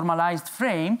orthonormalized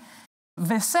frame,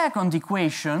 the second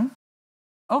equation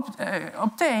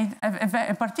obtained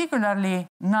a particularly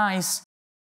nice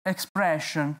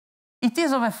expression. It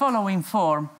is of the following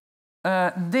form: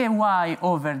 dy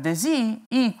over dz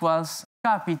equals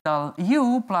capital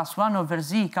U plus 1 over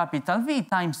z capital V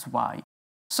times y.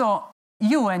 So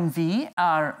U and V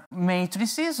are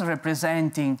matrices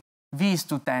representing these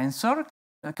two tensors,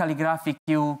 calligraphic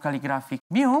U, calligraphic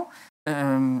mu,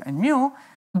 and mu,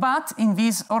 but in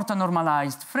this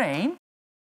orthonormalized frame.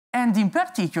 And in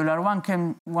particular, one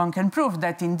can prove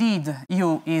that indeed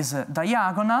U is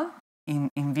diagonal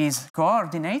in these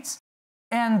coordinates,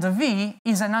 and V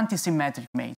is an antisymmetric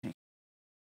matrix.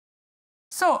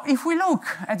 So if we look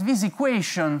at this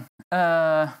equation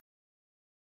as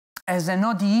an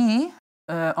ODE,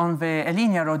 a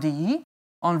linear ODE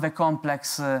on the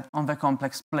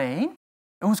complex plane,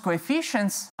 whose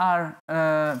coefficients are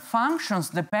functions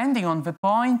depending on the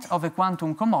point of a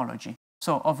quantum cohomology,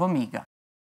 so of omega.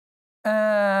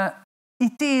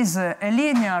 It is a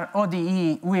linear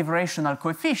ODE with rational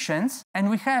coefficients, and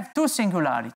we have two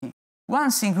singularities. One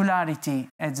singularity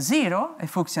at 0, a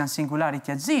Fuchsian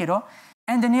singularity at 0,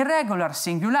 and an irregular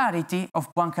singularity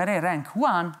of Poincaré rank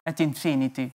 1 at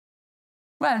infinity.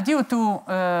 Well, due to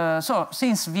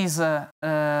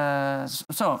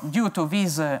due to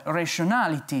this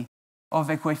rationality of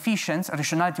the coefficients,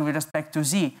 rationality with respect to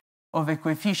z of the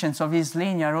coefficients of this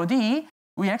linear ODE,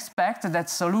 we expect that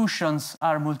solutions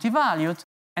are multivalued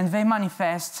and they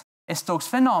manifest a Stokes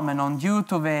phenomenon due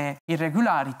to the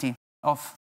irregularity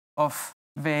of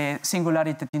the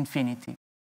singularity at infinity.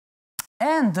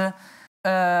 And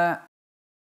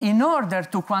in order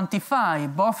to quantify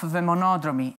both the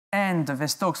monodromy and the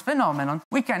Stokes phenomenon,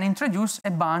 we can introduce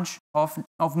a bunch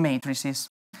of matrices.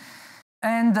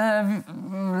 And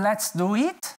let's do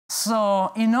it.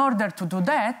 So in order to do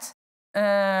that,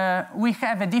 we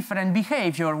have a different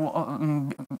behavior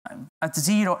at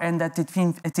 0 and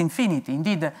at infinity.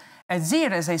 Indeed, at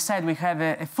 0, as I said, we have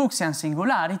a Fuchsian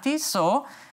singularity, so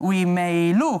we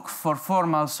may look for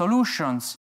formal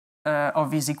solutions of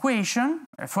this equation,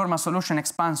 a formal solution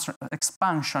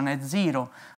expansion at 0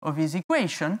 of this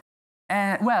equation.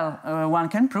 And one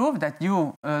can prove that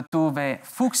due to the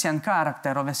Fuchsian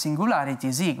character of a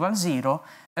singularity z equals 0,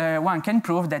 one can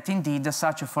prove that indeed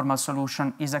such a formal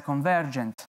solution is a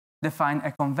convergent, define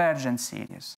a convergent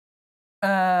series.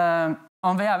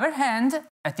 On the other hand,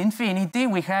 at infinity,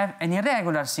 we have an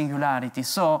irregular singularity,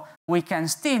 so we can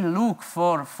still look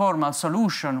for formal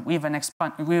solution with an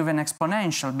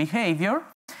exponential behavior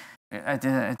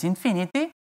at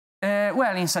infinity.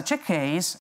 Well, in such a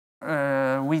case,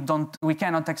 we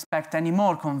cannot expect any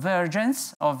more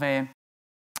convergence of a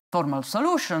formal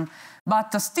solution,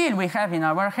 but still we have in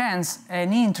our hands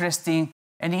an interesting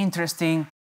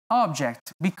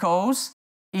object, because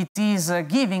it is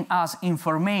giving us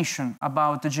information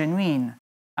about the genuine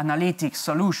analytic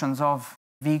solutions of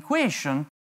the equation,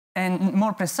 and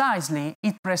more precisely,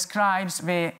 it prescribes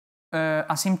the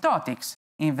asymptotics,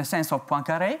 in the sense of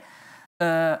Poincaré,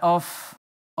 of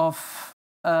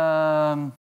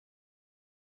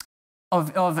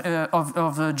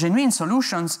genuine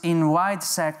solutions in wide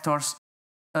sectors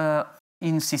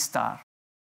in C star.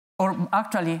 Or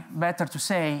actually, better to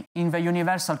say, in the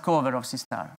universal cover of C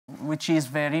star, which is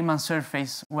the Riemann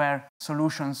surface where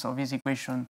solutions of this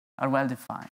equation are well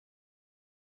defined.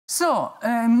 So,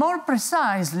 more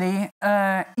precisely,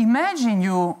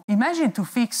 imagine to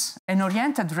fix an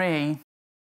oriented ray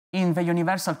in the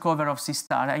universal cover of C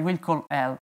star. I will call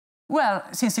L. Well,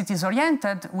 since it is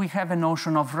oriented, we have a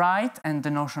notion of right and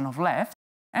the notion of left,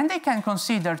 and they can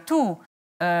consider two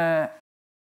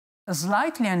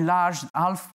slightly enlarged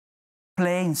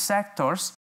half-plane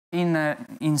sectors in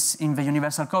the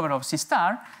universal cover of C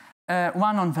star,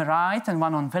 one on the right and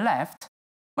one on the left.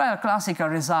 Well, classical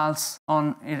results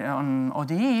on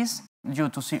ODEs, due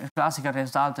to classical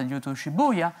result due to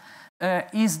Shibuya,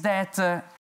 is that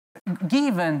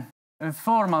given a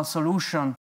formal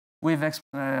solution with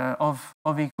of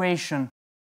equation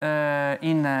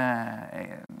in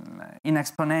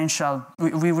exponential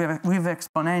with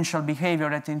exponential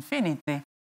behavior at infinity,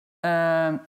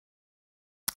 there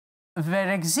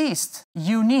exist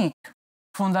unique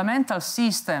fundamental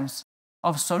systems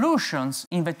of solutions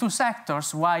in the two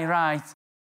sectors y right,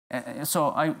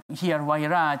 here y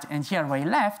right and here y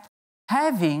left,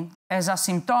 having as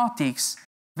asymptotics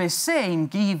the same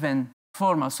given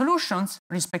formal solutions,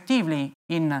 respectively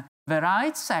in the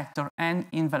right sector and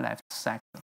in the left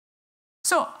sector.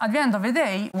 So, at the end of the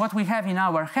day, what we have in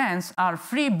our hands are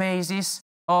three bases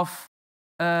of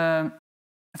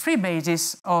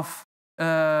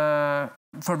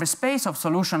for the space of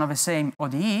solution of the same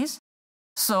ODEs.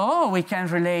 So we can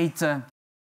relate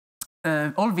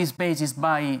all these bases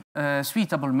by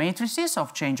suitable matrices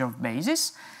of change of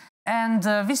basis. And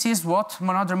this is what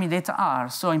monodromy data are.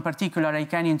 So in particular, I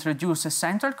can introduce a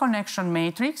central connection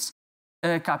matrix,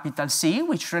 capital C,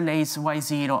 which relates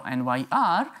Y0 and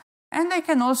YR. And I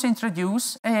can also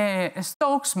introduce a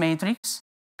Stokes matrix,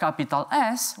 capital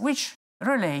S, which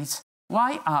relates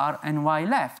YR and Y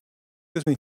left. Excuse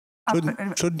me.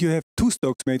 Shouldn't you have two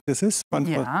Stokes matrices?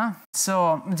 Yeah.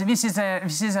 So this is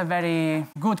a very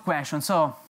good question.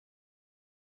 So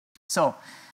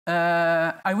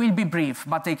I will be brief,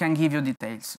 but I can give you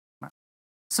details.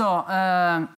 So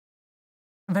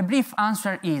the brief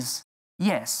answer is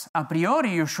yes. A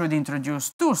priori, you should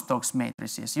introduce two Stokes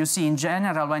matrices. You see, in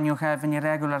general, when you have an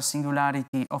irregular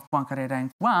singularity of Poincare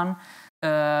rank 1,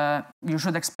 you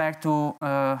should expect to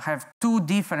have two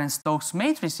different Stokes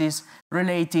matrices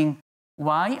relating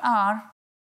YR,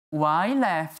 Y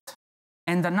left,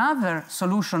 and another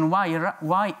solution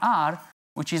YR,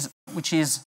 which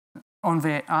is on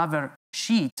the other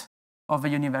sheet of the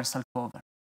universal cover.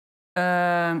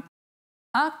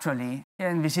 Actually,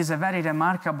 and this is a very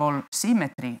remarkable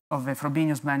symmetry of the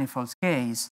Frobenius manifolds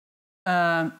case,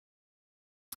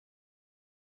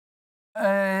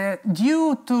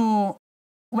 due to,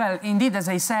 well, indeed, as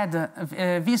I said,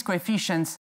 these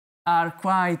coefficients are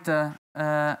quite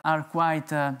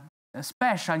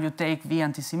special. You take V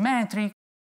antisymmetric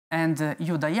and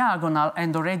U diagonal,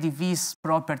 and already these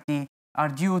property are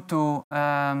due to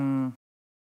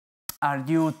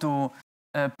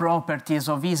properties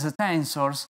of these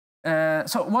tensors.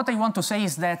 So what I want to say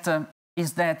is that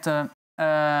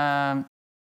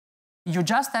you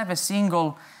just have a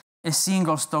single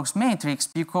Stokes matrix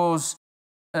because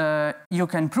you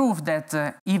can prove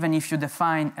that even if you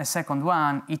define a second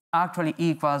one, it actually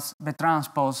equals the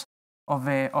transpose of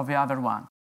the other one.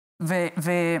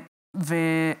 The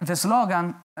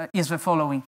slogan is the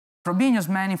following: Frobenius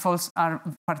manifolds are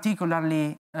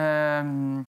particularly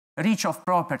rich of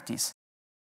properties.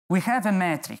 We have a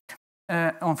metric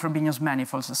on Frobenius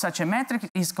manifolds. Such a metric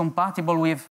is compatible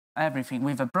with everything,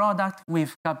 with a product,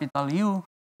 with capital U,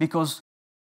 because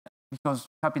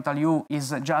capital U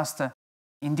is just,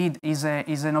 indeed, is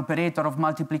an operator of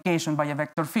multiplication by a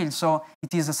vector field, so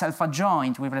it is a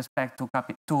self-adjoint with respect to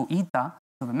eta,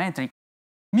 to the metric.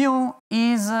 Mu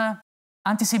is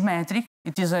antisymmetric.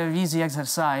 It is an easy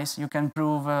exercise. You can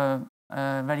prove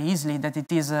very easily that it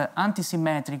is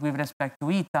antisymmetric with respect to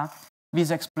eta. This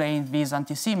explains this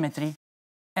antisymmetry.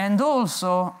 And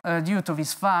also, due to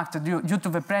this fact, due to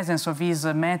the presence of this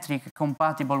metric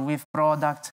compatible with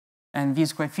product and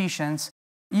these coefficients,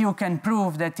 you can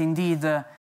prove that indeed the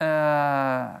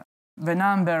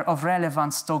number of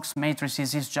relevant Stokes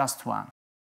matrices is just one.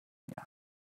 Yeah.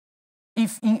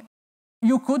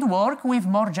 You could work with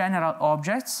more general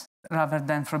objects rather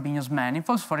than Frobenius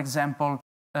manifolds. For example,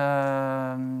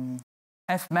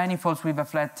 F manifolds with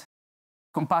a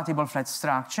compatible flat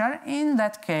structure. In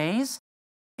that case,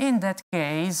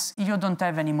 you don't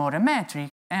have any more a metric.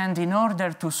 And in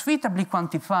order to suitably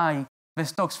quantify the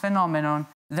Stokes phenomenon,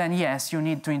 then yes, you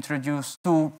need to introduce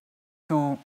two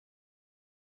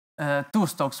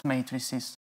Stokes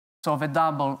matrices. So the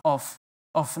double of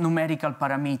numerical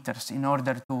parameters in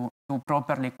order to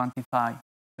properly quantify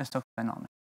the Stokes phenomenon.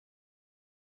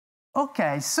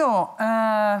 Okay, so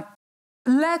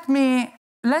let me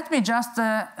just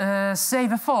say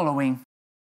the following.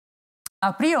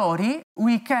 A priori,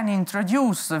 we can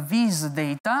introduce this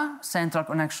data, central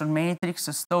connection matrix,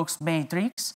 Stokes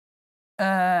matrix,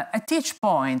 at each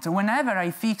point. Whenever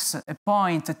I fix a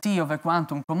point T of a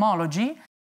quantum cohomology,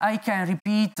 I can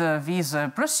repeat this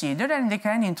procedure, and I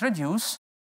can introduce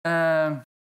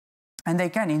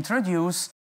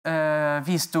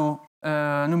these two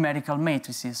numerical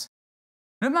matrices.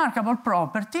 Remarkable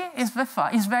property is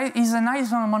an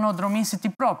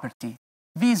isomonodromicity property.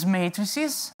 These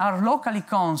matrices are locally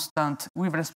constant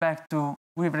with respect to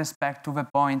the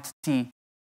point T.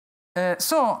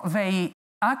 So they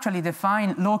actually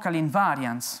define local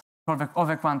invariance of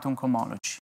a quantum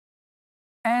cohomology.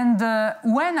 And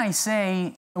when I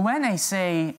say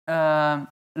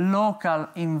local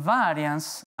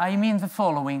invariance, I mean the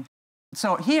following.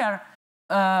 So here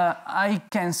I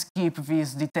can skip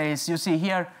these details. You see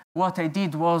here what I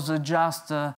did was just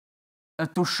to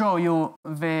show you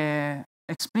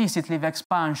explicitly the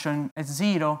expansion at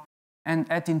 0 and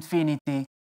at infinity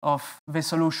of the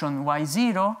solution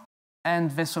Y0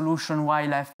 and the solution Y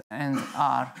left and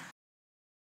R.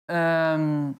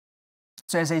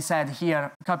 So as I said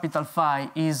here, capital phi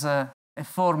is a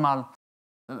formal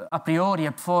a priori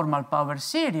a formal power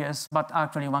series, but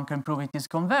actually one can prove it is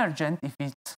convergent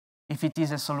if it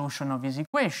is a solution of this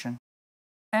equation.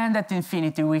 And at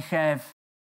infinity we have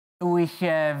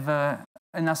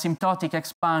an asymptotic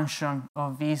expansion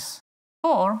of this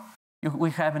form.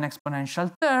 We have an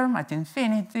exponential term at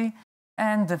infinity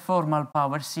and the formal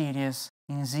power series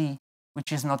in Z,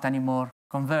 which is not anymore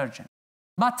convergent.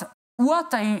 But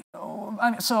the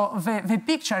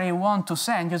picture I want to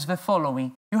send you is the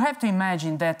following. You have to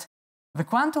imagine that the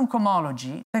quantum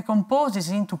cohomology decomposes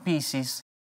into pieces,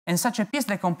 and such a piece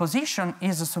decomposition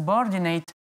is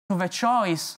subordinate to the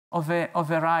choice of a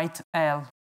right L.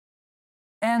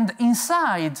 And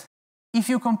inside, if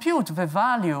you compute the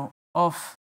value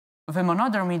of the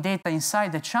monodromy data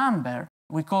inside the chamber,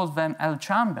 we call them L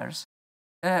chambers,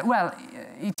 well,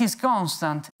 it is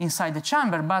constant inside the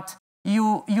chamber, but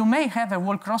you may have a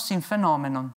wall-crossing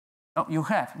phenomenon. Oh, you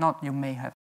have, not you may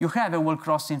have. You have a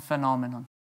wall-crossing phenomenon.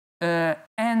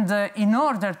 In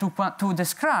order to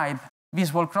describe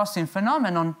this wall-crossing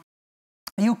phenomenon,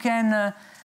 you can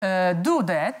do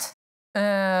that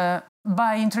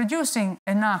by introducing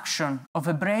an action of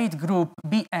a braid group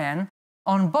Bn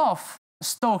on both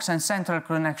Stokes and central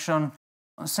connection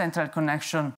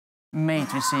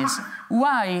matrices.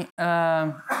 Why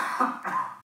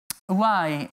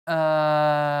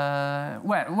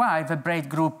the braid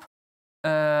group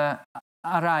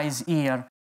arise here?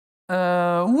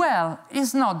 Well,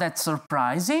 it's not that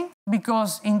surprising,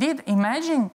 because indeed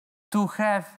imagine to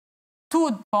have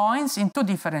 2 points in 2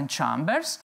 different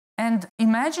chambers, and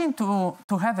imagine to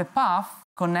have a path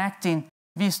connecting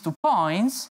these 2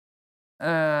 points,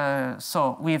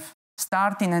 so with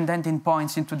starting and ending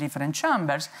points into different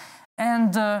chambers.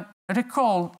 And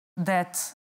recall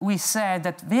that we said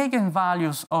that the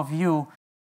eigenvalues of U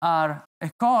are a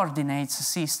coordinates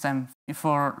system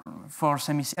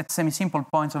at semi-simple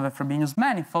points of the Frobenius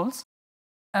manifolds.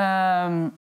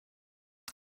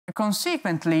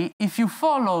 Consequently, if you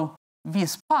follow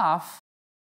this path,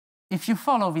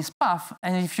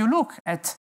 and if you look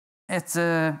at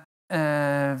the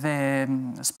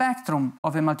spectrum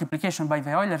of a multiplication by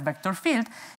the Euler vector field,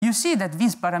 you see that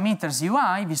these parameters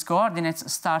Ui, these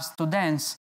coordinates, starts to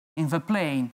dance in the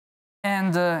plane.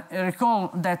 And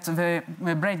recall that the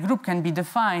braid group can be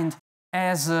defined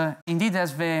as indeed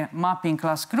as the mapping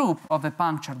class group of a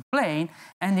punctured plane,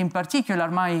 and in particular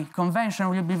my convention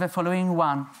will be the following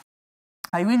one.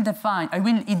 I will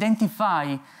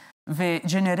identify the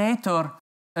generator,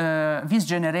 this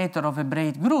generator of a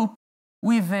braid group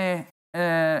with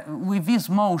this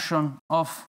motion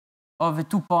of the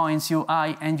 2 points Ui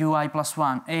and Ui plus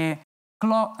 1, a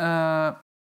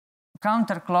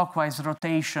counterclockwise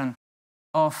rotation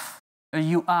of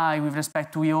Ui with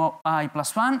respect to Ui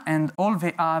plus 1, and all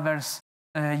the others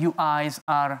Ui's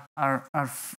are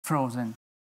frozen.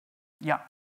 Yeah.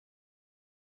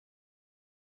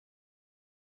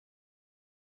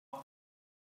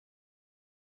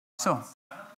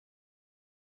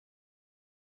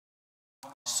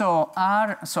 So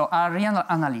are real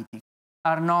analytic,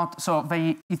 are not, so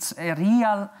it's a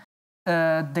real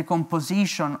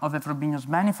decomposition of the Frobenius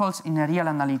manifolds in a real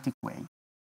analytic way.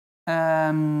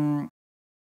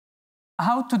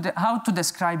 How to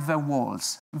describe the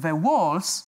walls? The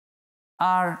walls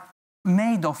are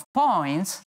made of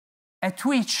points at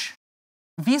which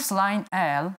this line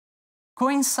L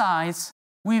coincides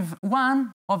with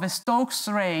one of the Stokes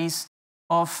rays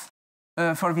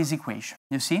for this equation,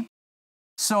 you see?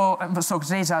 So Stokes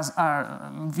rays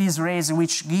are these rays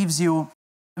which gives you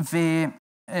the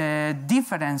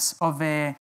difference of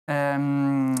the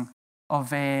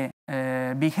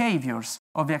behaviors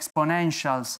of the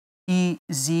exponentials E,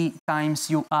 Z times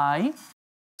Ui,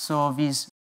 so these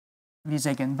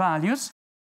eigenvalues.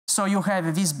 So you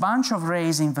have this bunch of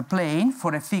rays in the plane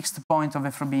for a fixed point of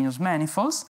the Frobenius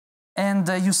manifolds, and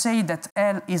you say that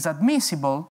L is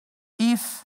admissible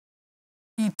if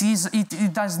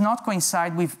it does not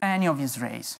coincide with any of these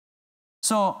rays.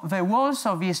 So the walls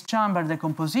of this chamber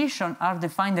decomposition are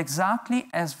defined exactly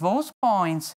as those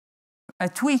points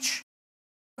at which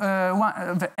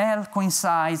the L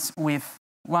coincides with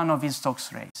one of these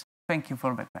Stokes rays. Thank you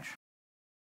for the question.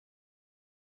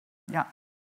 Yeah.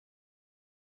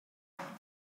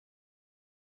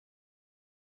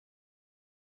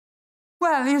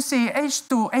 Well, you see,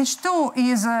 H2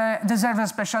 is deserves a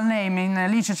special name. In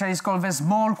literature, it's called the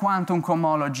small quantum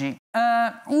cohomology.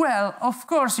 Well, of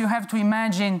course, you have to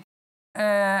imagine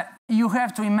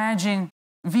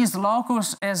this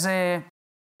locus as a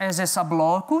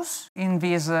sublocus in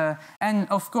this, and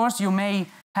of course, you may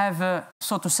have,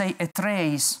 so to say, a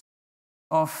trace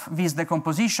of this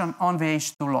decomposition on the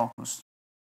H2 locus.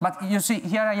 But you see,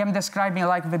 here I am describing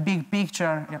like the big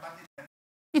picture. Yeah.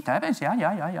 It happens, yeah.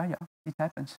 It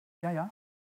happens, yeah.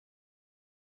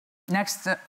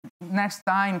 Next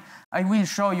time, I will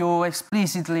show you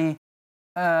explicitly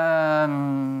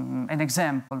an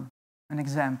example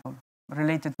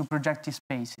related to projective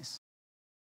spaces.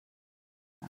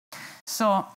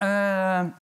 So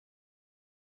there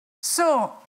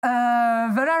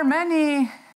are many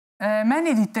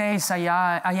details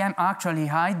I am actually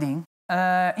hiding.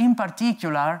 In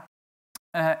particular,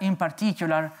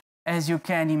 as you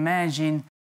can imagine,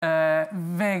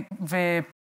 the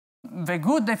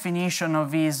good definition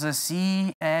of this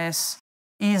CS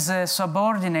is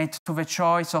subordinate to the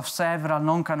choice of several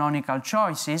non-canonical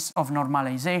choices of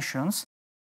normalizations.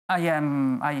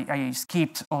 I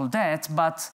skipped all that,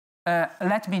 but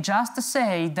let me just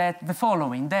say that the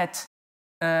following, that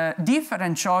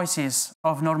different choices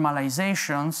of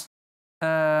normalizations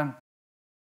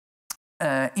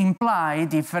imply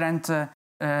different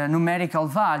numerical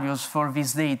values for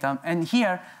this data. And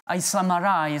here I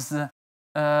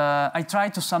try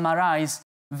to summarize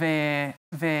the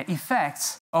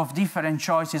effects of different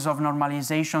choices of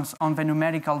normalizations on the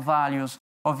numerical values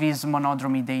of these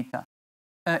monodromy data.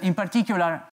 In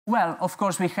particular, well, of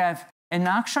course, we have an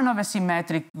action of a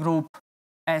symmetric group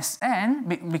Sn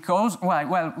because,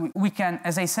 well, we can,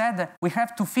 as I said, we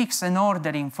have to fix an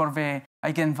ordering for the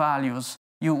eigenvalues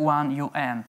U1,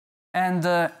 Un. And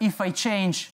if I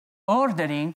change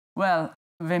ordering, well,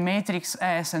 the matrix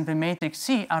S and the matrix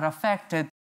C are affected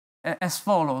as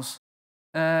follows.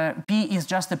 P is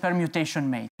just a permutation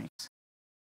matrix.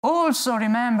 Also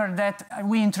remember that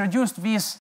we introduced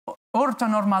these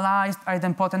orthonormalized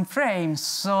idempotent frames,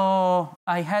 so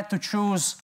I had to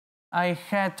choose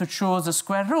the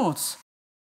square roots.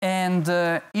 And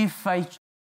if I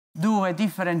do a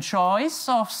different choice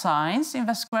of signs in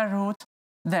the square root,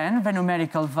 then the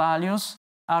numerical values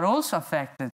are also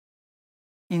affected.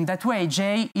 In that way,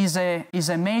 J is a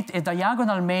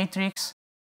diagonal matrix,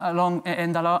 along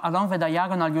the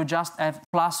diagonal you just have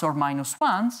plus or minus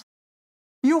ones.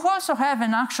 You also have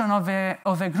an action of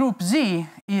a group Z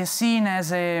is seen as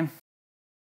the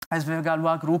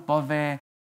Galois group of a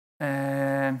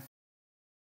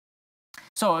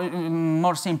so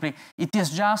more simply, it is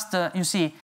just you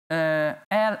see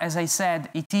L, as I said,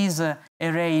 it is a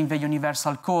ray in the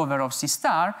universal cover of C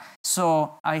star.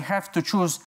 So I have to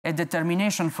choose a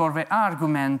determination for the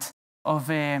argument of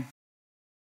a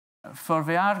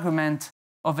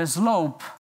slope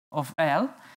of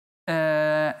L.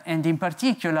 And in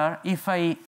particular, if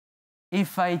I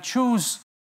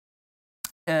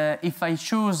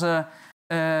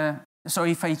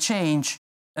change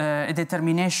a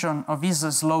determination of this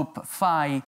slope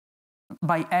phi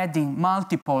by adding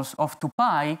multiples of 2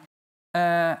 pi,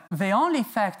 the only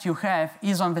effect you have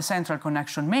is on the central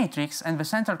connection matrix, and the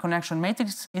central connection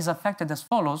matrix is affected as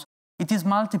follows. It is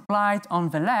multiplied on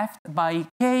the left by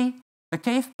k, the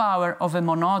kth power of a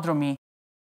monodromy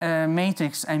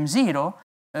matrix M0.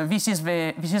 This is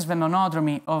the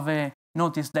monodromy of a,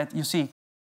 notice that you see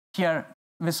here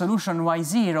the solution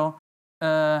Y0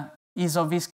 is of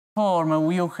this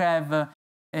form. You have a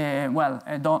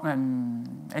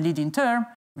leading term,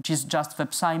 which is just the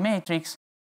psi matrix,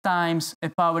 times a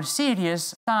power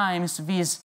series times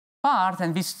this part,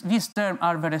 and this term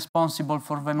are the responsible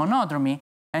for the monodromy.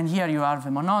 And here you are the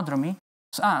monodromy.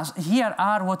 So, here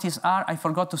R, what is R? I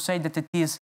forgot to say that it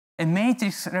is a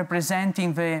matrix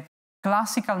representing the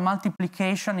classical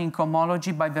multiplication in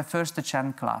cohomology by the first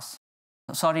Chern class.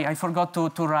 Sorry, I forgot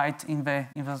to write in the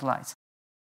slides.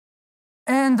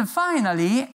 And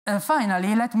finally,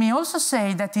 let me also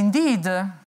say that indeed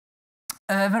there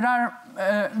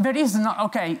is no,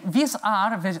 okay, these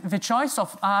are the choice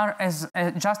of R, as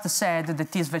just said,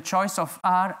 that is the choice of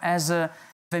R as the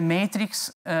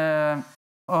matrix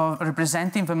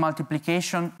representing the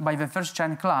multiplication by the first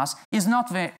Chern class is not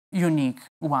the unique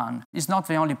one, is not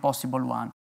the only possible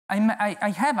one.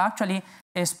 I have actually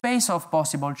a space of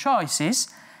possible choices,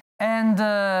 and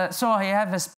so I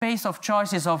have a space of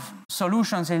choices of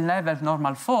solutions in level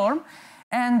normal form,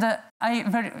 and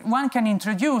one can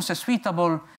introduce a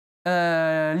suitable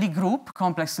Lie group,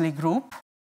 complex Lie group,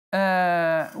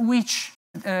 which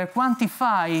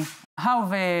quantify how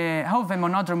the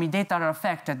monodromy data are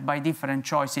affected by different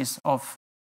choices of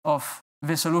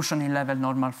the solution in level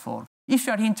normal form. If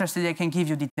you are interested, I can give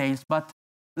you details, but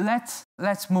let's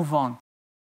move on.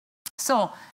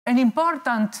 So an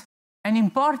important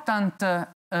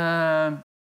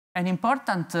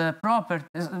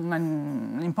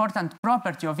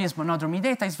property of this monodromy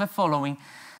data is the following.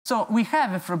 So we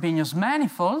have a Frobenius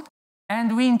manifold,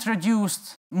 and we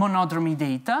introduced monodromy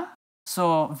data.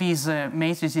 So these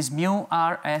matrices mu,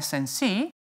 r, s, and c,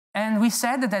 and we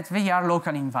said that they are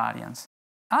local invariants.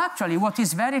 Actually, what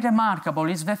is very remarkable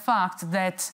is the fact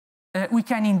that we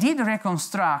can indeed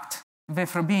reconstruct the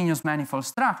Frobenius manifold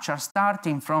structure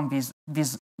starting from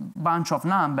this bunch of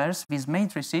numbers, these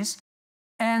matrices,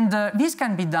 and this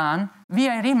can be done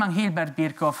via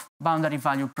Riemann-Hilbert-Birkhoff boundary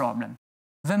value problem.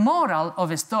 The moral of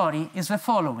the story is the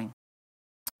following,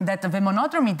 that the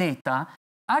monodromy data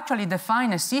actually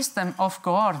define a system of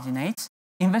coordinates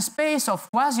in the space of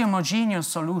quasi-homogeneous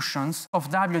solutions of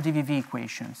WDVV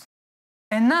equations.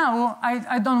 And now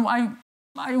I don't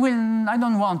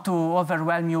want to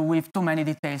overwhelm you with too many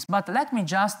details, but let me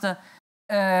just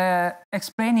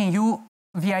explain you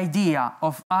the idea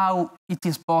of how it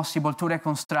is possible to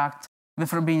reconstruct the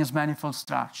Frobenius manifold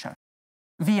structure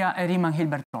via a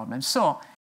Riemann-Hilbert problem. So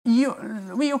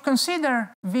you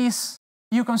consider this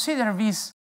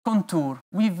contour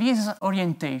with these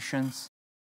orientations.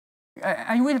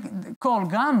 I will call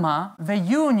gamma the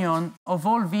union of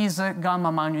all these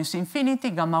gamma minus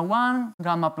infinity, gamma 1,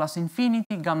 gamma plus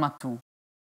infinity, gamma 2.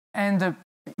 And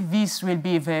this will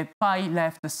be the pi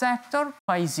left sector,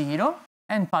 pi 0,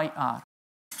 and pi r.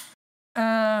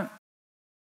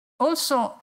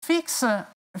 Also, fix a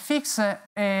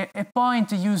point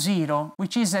u0,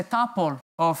 which is a tuple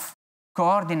of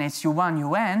coordinates u1,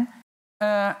 un,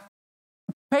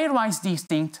 pairwise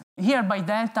distinct. Here by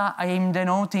delta, I am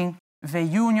denoting the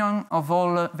union of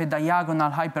all the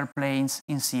diagonal hyperplanes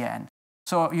in Cn.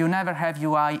 So you never have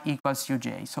ui equals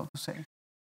uj, so to say.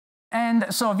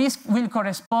 And so this will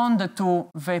correspond to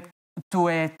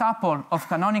a tuple of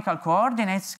canonical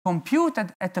coordinates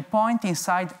computed at a point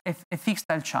inside a fixed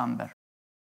L chamber.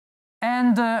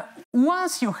 And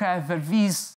once you have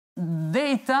this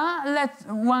data,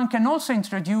 one can also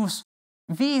introduce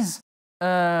this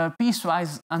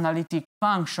piecewise analytic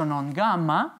function on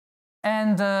gamma.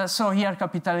 And so here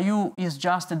capital U is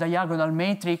just a diagonal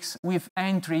matrix with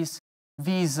entries,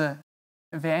 the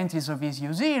entries of this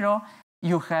U0.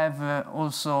 You have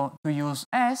also to use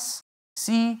S,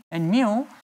 C, and mu,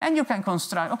 and you can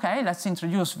construct, okay, let's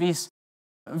introduce this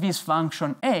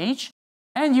function H,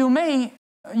 and you may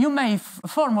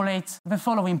formulate the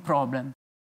following problem,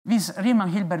 this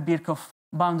Riemann-Hilbert-Birkhoff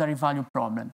boundary value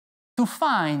problem. To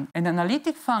find an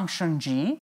analytic function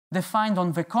G defined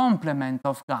on the complement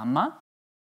of gamma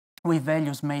with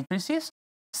values matrices,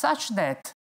 such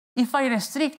that if I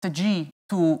restrict G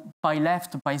to pi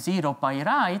left, pi 0, pi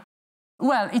right,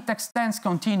 well, it extends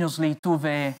continuously to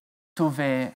the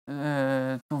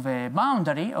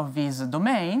boundary of these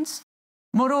domains.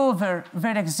 Moreover,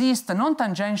 there exist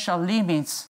non-tangential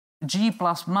limits G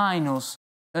plus minus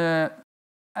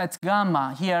at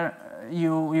gamma. Here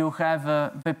you have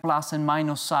the plus and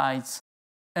minus sides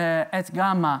at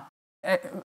gamma,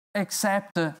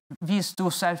 except these two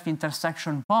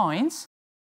self-intersection points.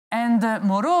 And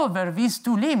moreover, these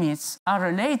two limits are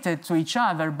related to each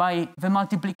other by the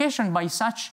multiplication by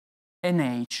such an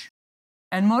H.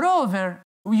 And moreover,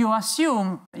 you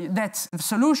assume that the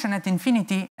solution at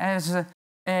infinity goes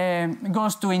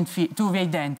to the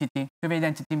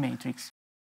identity matrix.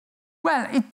 Well,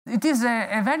 it is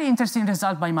a very interesting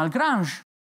result by Malgrange,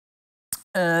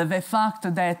 the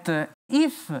fact that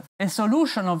if a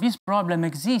solution of this problem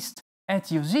exists at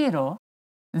U0,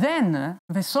 then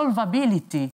the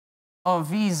solvability of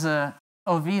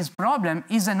this problem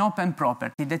is an open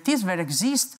property. That is, there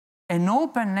exists an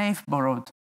open neighborhood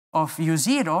of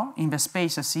U0 in the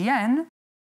space Cn,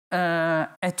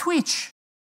 at which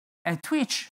a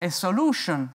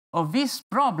solution of this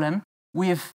problem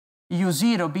with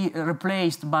U0 be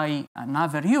replaced by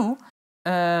another U,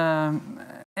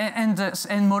 and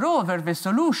moreover, the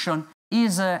solution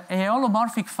is a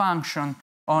holomorphic function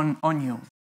on U.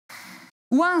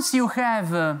 Once you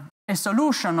have a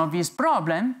solution of this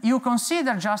problem, you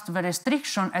consider just the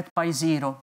restriction at pi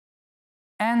 0.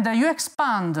 And you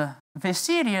expand the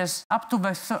series up to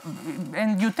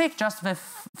and you take just the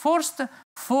first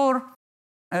 4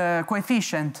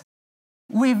 coefficient.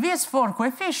 With these 4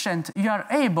 coefficients, you are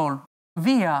able,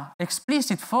 via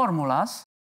explicit formulas,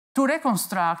 to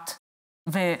reconstruct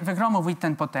the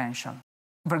Gromov-Witten potential.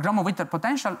 The Gromov-Witten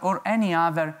potential or any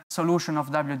other solution of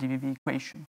WDVV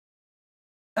equation.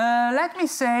 Let me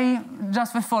say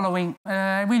just the following.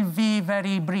 I will be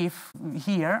very brief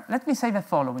here. Let me say the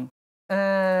following.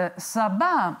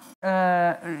 Sabat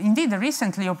indeed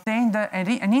recently obtained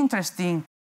an interesting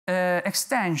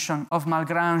extension of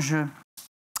Malgrange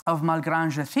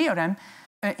theorem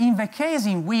in the case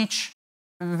in which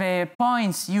the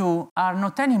points U are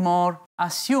not anymore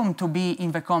assumed to be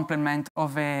in the complement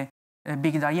of a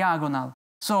big diagonal.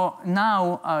 So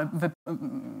now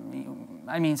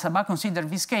I mean, Sabah considered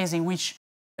this case in which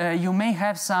you may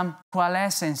have some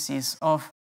coalescences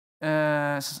of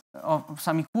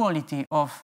some equality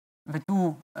of the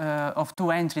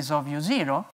two entries of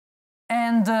U0,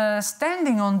 and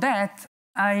standing on that,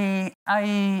 I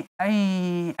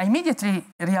immediately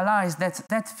realized that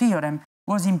that theorem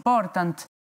was important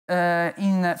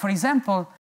for example,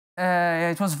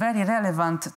 it was very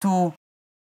relevant to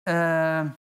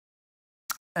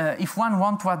if one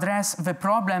wants to address the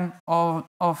problem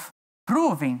of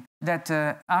proving that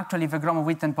actually the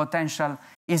Gromov-Witten potential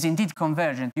is indeed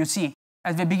convergent. You see,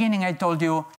 at the beginning I told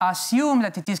you, assume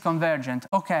that it is convergent.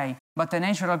 Okay, but the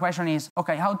natural question is,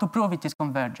 okay, how to prove it is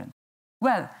convergent?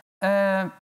 Well,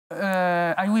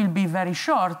 I will be very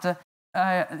short.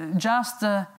 Just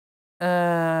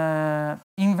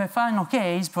in the final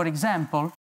case, for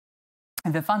example,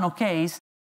 in the final case,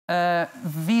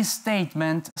 this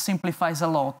statement simplifies a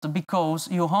lot because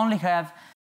you only have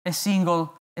a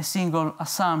single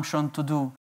assumption to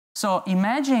do. So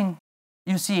imagine,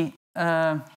 you see,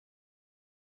 the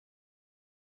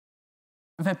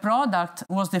product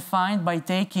was defined by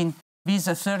taking these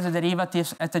third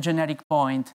derivatives at a generic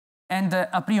point. And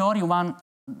a priori, one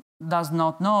does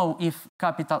not know if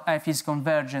capital F is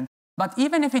convergent. But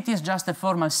even if it is just a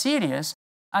formal series,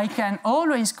 I can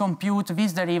always compute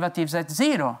these derivatives at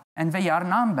 0, and they are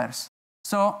numbers.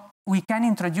 So we can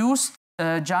introduce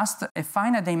just a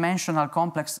finite dimensional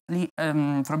complex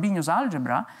Frobenius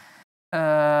algebra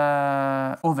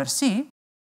over C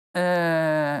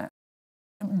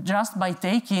just by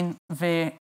taking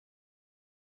the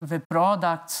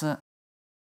products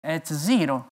at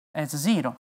 0.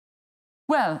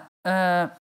 Well,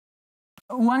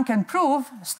 one can prove,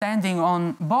 standing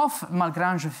on both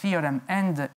Malgrange theorem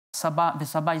and the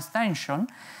Sabah extension,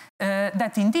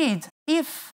 that indeed,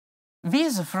 if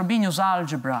this Frobenius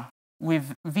algebra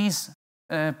with this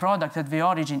product at the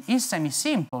origin is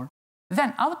semi-simple,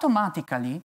 then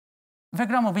automatically the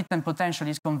Gromov-Witten potential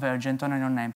is convergent on an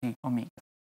unempty omega.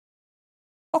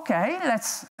 Okay,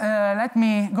 let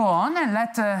me go on and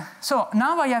so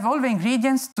now I have all the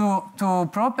ingredients to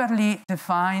properly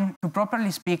define, to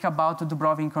properly speak about the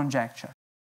Dubrovin conjecture.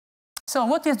 So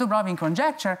what is Dubrovin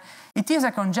conjecture? It is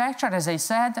a conjecture, as I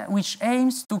said, which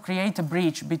aims to create a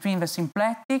bridge between the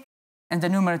symplectic and the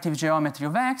numerative geometry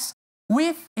of X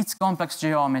with its complex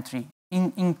geometry,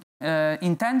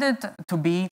 intended to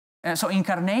be so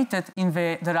incarnated in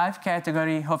the derived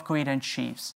category of coherent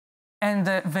sheaves. And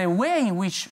the way in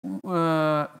which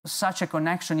such a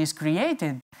connection is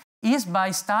created is by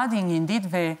studying indeed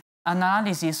the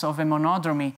analysis of a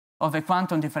monodromy of a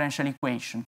quantum differential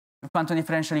equation. The quantum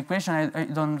differential equation, I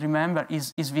don't remember,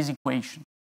 is this equation.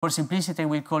 For simplicity,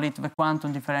 we'll call it the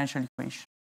quantum differential equation.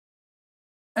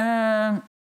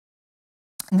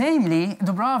 Namely,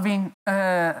 Dubrovin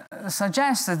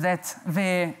suggests that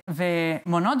the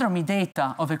monodromy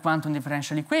data of a quantum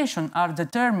differential equation are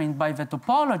determined by the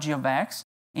topology of X,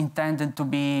 intended to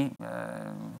be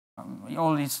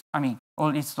all its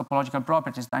topological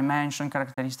properties, dimension,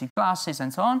 characteristic classes,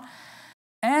 and so on,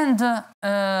 and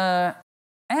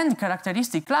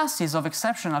characteristic classes of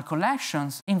exceptional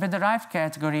collections in the derived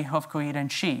category of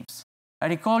coherent sheaves. I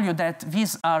recall you that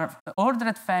these are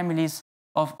ordered families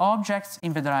of objects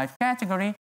in the derived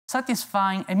category,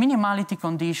 satisfying a minimality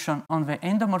condition on the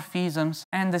endomorphisms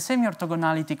and the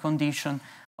semi-orthogonality condition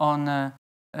on,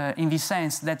 in the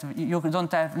sense that you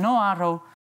don't have no arrow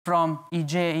from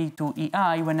Ej to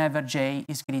Ei whenever j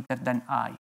is greater than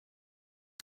I.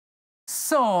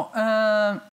 So,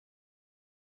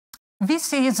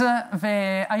 this is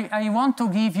I want to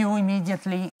give you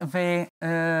immediately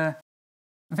the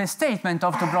statement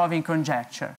of the Dubrovin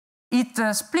conjecture. It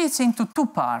splits into two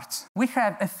parts. We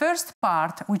have a first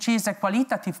part, which is a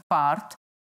qualitative part.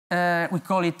 We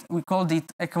called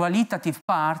it a qualitative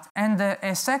part, and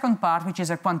a second part, which is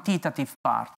a quantitative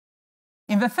part.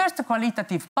 In the first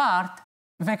qualitative part,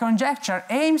 the conjecture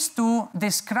aims to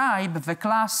describe the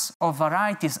class of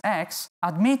varieties X,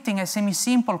 admitting a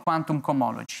semi-simple quantum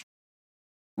cohomology.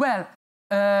 Well,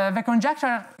 the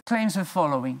conjecture claims the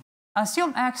following.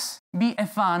 Assume X be a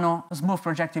Fano smooth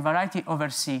projective variety over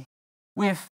C,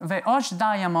 with the Hodge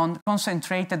diamond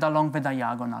concentrated along the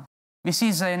diagonal. This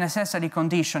is a necessary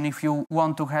condition if you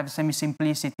want to have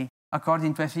semi-simplicity,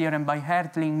 according to a theorem by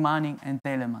Hertling, Manning, and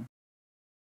Telemann.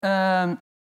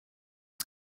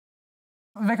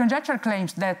 The conjecture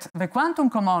claims that the quantum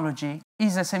cohomology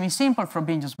is a semi-simple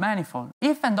Frobenius manifold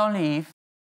if and only if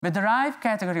the derived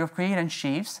category of coherent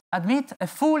sheaves admit a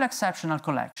full exceptional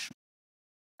collection.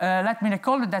 Let me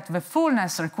recall that the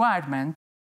fullness requirement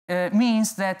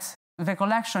means that the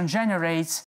collection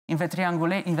generates, in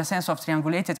the sense of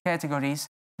triangulated categories,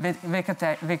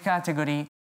 the category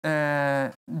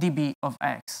dB of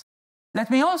X. Let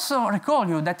me also recall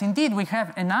you that indeed we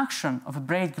have an action of a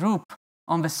braid group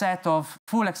on the set of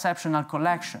full exceptional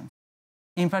collection.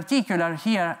 In particular,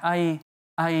 here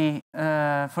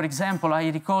for example, I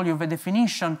recall you the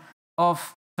definition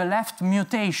of the left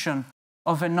mutation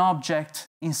of an object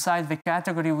inside the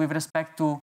category with respect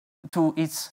to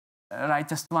its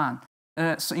rightest one.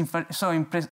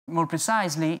 More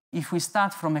precisely, if we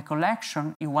start from a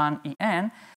collection, E1,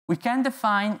 En, we can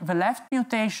define the left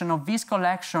mutation of this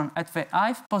collection at the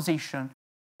ith position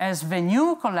as the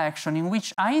new collection in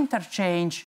which I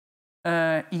interchange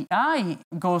EI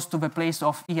goes to the place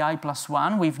of EI plus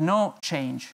 1 with no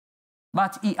change.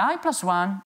 But EI plus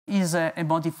 1 is a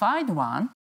modified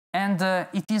one, and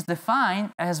it is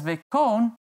defined as the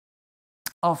cone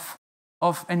of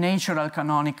a natural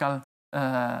canonical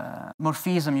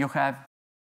morphism you have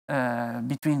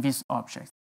between these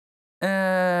objects.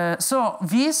 So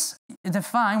this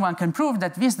one can prove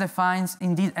that this defines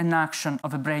indeed an action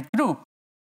of a braid group.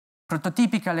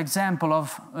 Prototypical example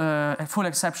of a full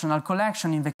exceptional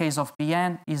collection in the case of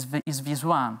Pn is this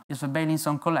one, is the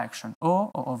Beilinson collection, O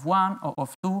of 1, O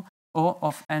of 2, O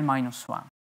of n minus 1.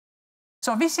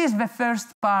 So this is the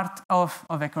first part of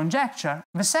a conjecture.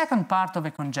 The second part of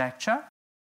a conjecture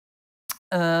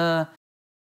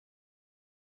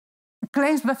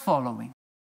claims the following.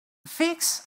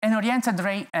 Fix an oriented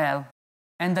ray L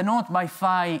and denote by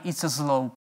phi its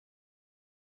slope.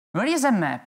 There is a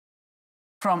map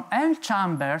from L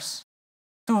chambers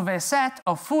to the set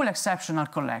of full exceptional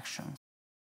collections.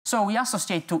 So we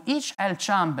associate to each L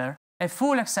chamber a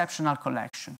full exceptional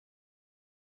collection,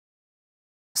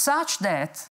 such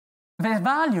that the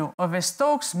value of a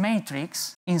Stokes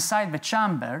matrix inside the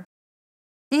chamber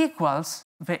equals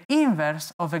the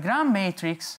inverse of a Gram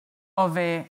matrix of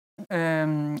a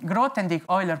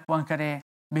Grothendieck-Euler-Poincaré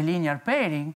bilinear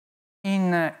pairing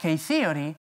in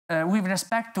K-theory with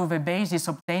respect to the basis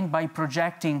obtained by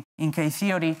projecting in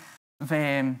K-theory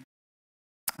the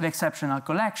exceptional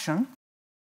collection.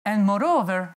 And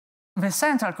moreover, the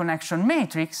central connection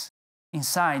matrix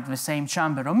inside the same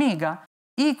chamber omega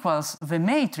equals the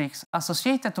matrix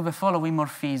associated to the following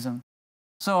morphism.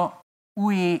 So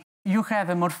you have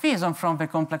a morphism from the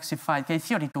complexified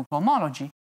K-theory to homology,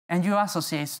 and you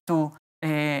associate to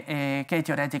a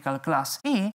K-theoretical class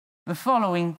E the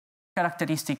following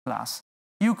characteristic class.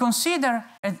 You consider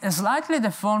a slightly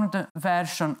deformed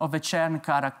version of a Chern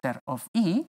character of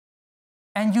E,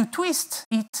 and you twist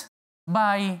it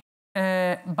by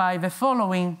the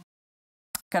following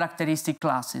characteristic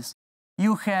classes.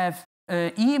 You have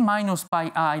E minus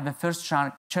pi I, the first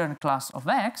Chern class of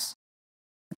X,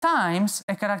 times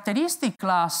a characteristic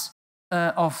class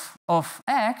of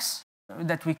X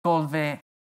that we call the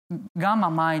gamma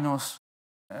minus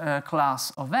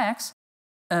class of X,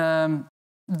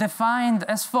 defined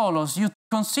as follows. You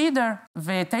consider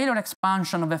the Taylor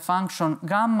expansion of the function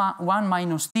gamma 1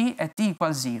 minus t at t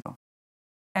equals 0,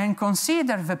 and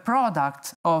consider the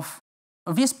product of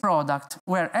this product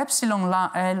where epsilon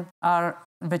L are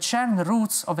the Chern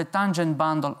roots of a tangent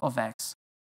bundle of X.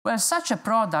 Well, such a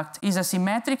product is a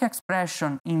symmetric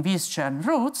expression in these Chern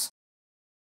roots,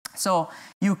 so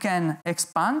you can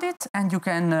expand it and you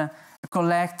can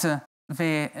collect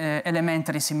the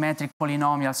elementary symmetric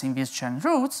polynomials in these Chern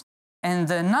roots, and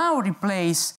now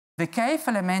replace the kth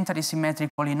elementary symmetric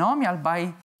polynomial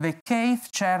by the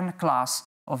kth Chern class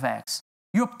of X.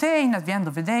 You obtain, at the end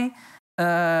of the day,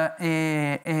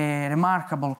 a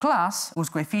remarkable class whose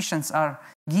coefficients are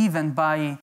given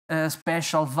by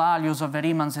special values of the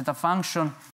Riemann zeta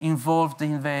function involved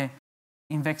in the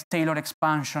Taylor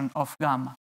expansion of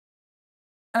gamma.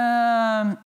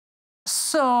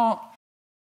 So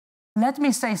let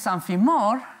me say something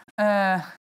more.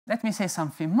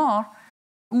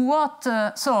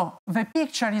 So the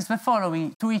picture is the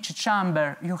following. To each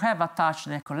chamber, you have attached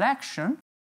a collection.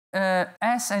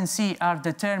 S and C are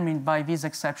determined by these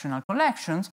exceptional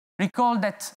collections. Recall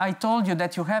that I told you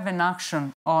that you have an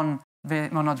action on the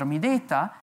monodromy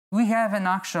data. We have an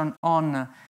action on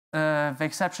the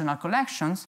exceptional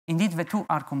collections. Indeed, the two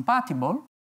are compatible.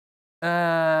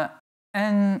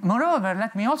 And moreover,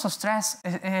 let me also stress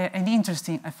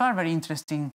a further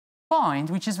interesting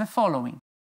point, which is the following.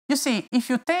 You see, if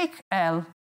you take L,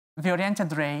 the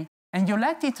oriented ray, and you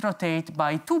let it rotate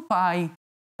by 2 pi,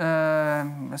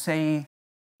 say,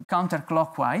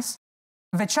 counterclockwise,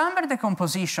 the chamber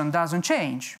decomposition doesn't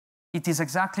change. It is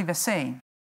exactly the same.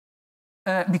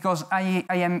 Because I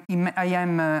am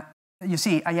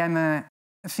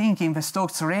thinking the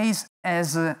Stokes rays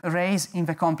as rays in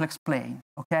the complex plane,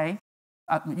 okay?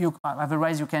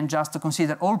 Otherwise, you can just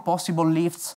consider all possible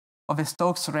lifts of a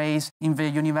Stokes rays in the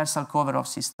universal cover of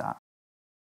C star.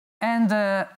 And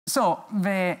so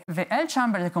the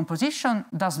L-chamber decomposition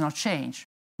does not change,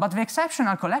 but the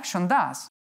exceptional collection does.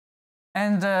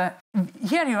 And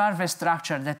here you have the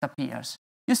structure that appears.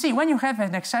 You see, when you have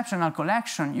an exceptional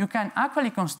collection, you can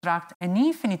actually construct an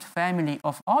infinite family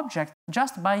of objects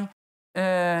just by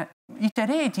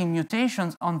iterating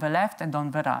mutations on the left and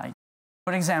on the right.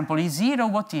 For example,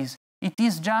 E0, what is? It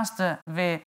is just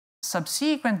the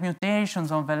subsequent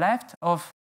mutations on the left of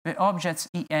the objects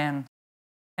En.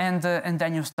 And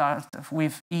then you start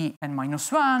with En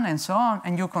minus 1 and so on,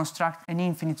 and you construct an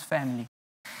infinite family.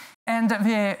 And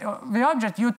the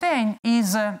object you obtain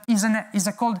is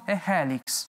called a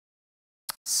helix.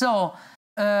 So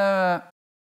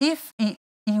if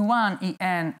E1,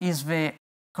 En is the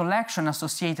collection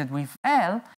associated with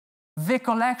L, the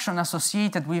collection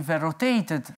associated with the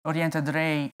rotated oriented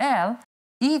ray L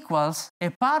equals a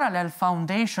parallel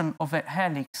foundation of a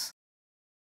helix.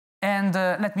 And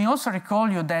let me also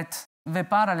recall you that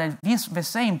the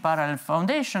same parallel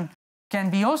foundation can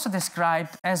be also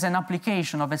described as an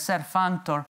application of a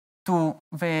Serre-Functor to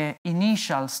the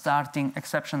initial starting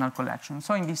exceptional collection.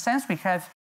 So in this sense, we have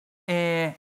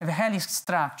the helix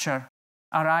structure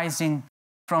arising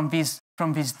from this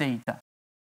data.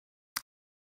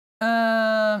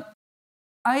 How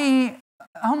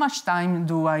much time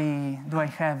do I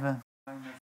have?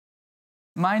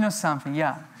 Minus something,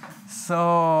 yeah.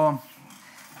 So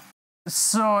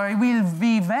it will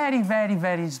be very, very,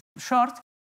 very short.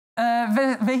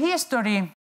 The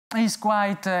history is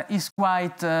quite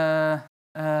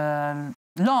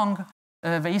long.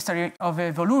 The history of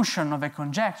evolution of a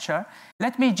conjecture.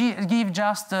 Let me give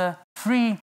just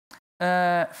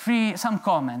some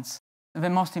comments, the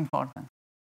most important.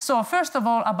 So first of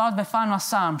all, about the Fano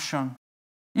assumption.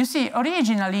 You see,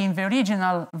 originally, in the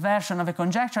original version of the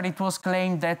conjecture, it was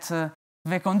claimed that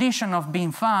the condition of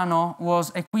being Fano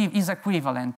is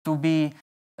equivalent to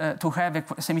have a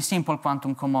semi-simple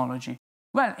quantum cohomology.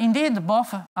 Well, indeed,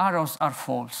 both arrows are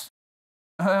false.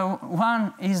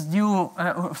 One is due,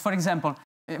 for example,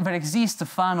 there exist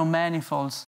Fano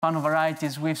manifolds, Fano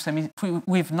varieties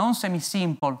with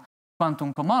non-semi-simple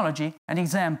quantum cohomology. An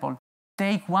example,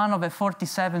 take one of the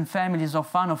 47 families of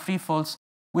Fano freefolds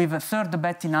with a third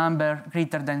Betti number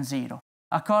greater than 0.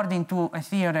 According to a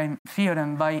theorem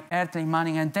by Hertling,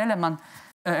 Manning, and Telemann,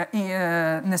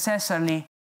 necessarily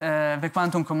the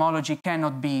quantum cohomology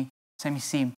cannot be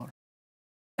semi-simple.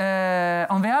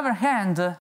 On the other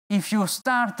hand, if you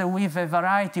start with a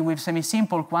variety with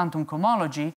semi-simple quantum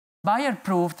cohomology, Bayer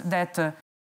proved that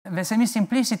the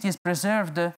semi-simplicity is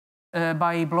preserved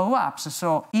by blow-ups.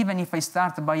 So even if I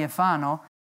start by a Fano,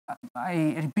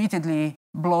 I repeatedly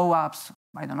blow up,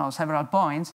 I don't know, several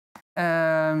points,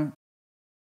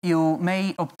 you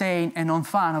may obtain a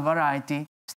non-Fano variety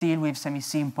still with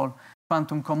semi-simple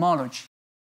quantum cohomology.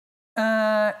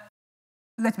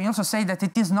 Let me also say that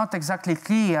it is not exactly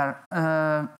clear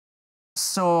how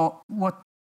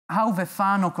the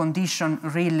Fano condition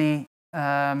really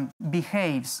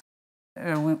behaves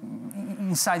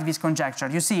inside this conjecture.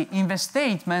 You see, in the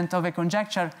statement of a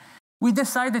conjecture, we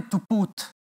decided to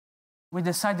put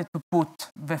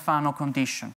the Fano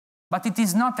condition, but it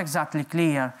is not exactly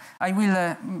clear. I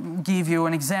will give you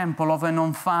an example of a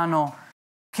non-Fano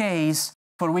case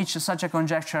for which such a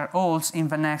conjecture holds in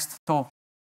the next talk.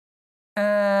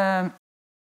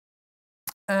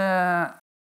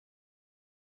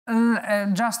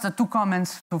 Just two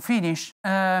comments to finish.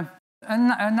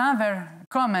 Another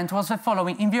comment was the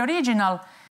following. In the original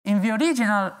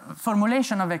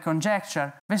formulation of a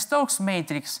conjecture, the Stokes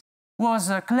matrix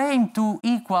was claimed to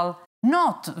equal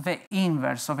not the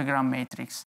inverse of a Gram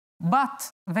matrix, but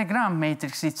the Gram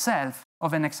matrix itself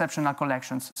of an exceptional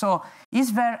collection. So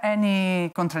is there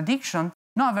any contradiction?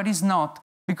 No, there is not,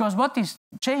 because what is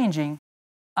changing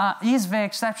is the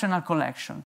exceptional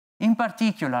collection. In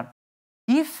particular,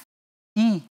 if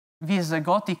E, this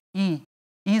Gothic E,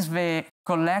 is the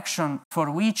collection for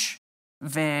which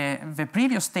the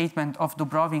previous statement of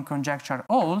Dubrovin conjecture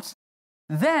holds,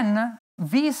 then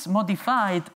this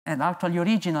modified and actually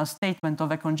original statement of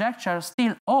the conjecture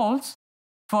still holds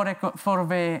for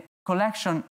the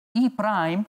collection E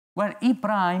prime, where E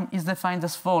prime is defined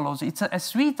as follows. It's a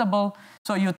suitable,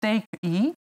 so you take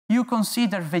E, you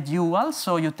consider the dual,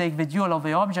 so you take the dual of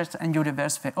the objects and you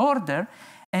reverse the order,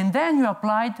 and then you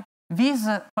applied these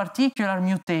particular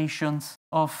mutations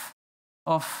of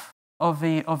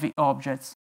the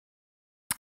objects.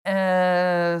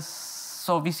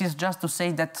 So this is just to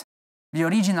say that the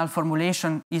original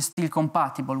formulation is still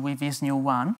compatible with this new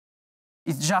one.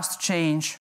 It just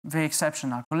changed the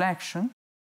exceptional collection.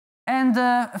 And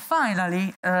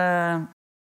finally,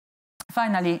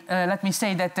 let me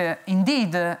say that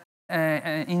indeed,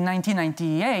 in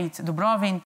 1998,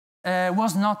 Dubrovin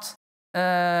was not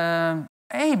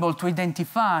able to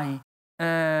identify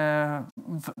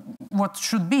what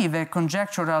should be the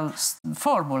conjectural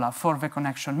formula for the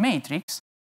connection matrix.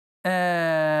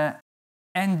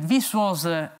 And this was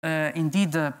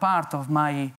indeed part of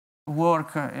my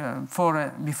work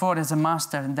before as a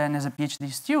master and then as a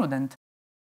PhD student.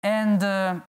 And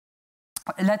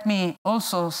let me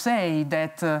also say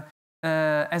that,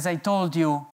 as I told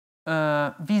you,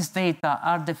 these data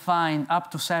are defined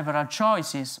up to several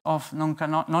choices of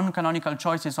non-canonical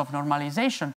choices of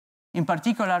normalization. In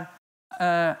particular,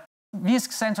 this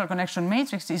central connection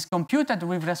matrix is computed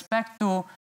with respect to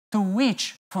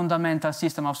which fundamental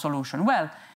system of solution? Well,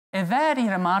 a very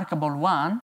remarkable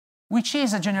one, which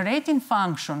is a generating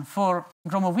function for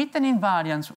Gromov-Witten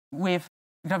invariants with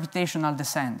gravitational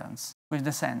descendants,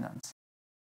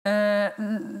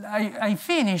 I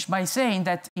finish by saying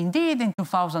that indeed in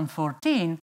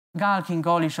 2014, Galkin,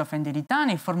 Golisov, and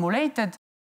Delitani formulated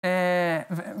a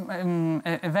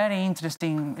very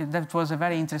interesting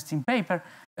paper,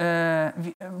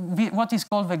 what is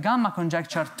called the gamma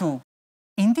conjecture 2.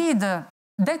 Indeed,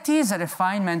 that is a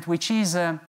refinement which is,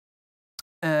 at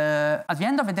the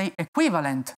end of the day,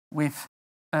 equivalent with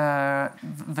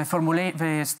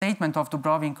the statement of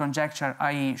Dubrovin conjecture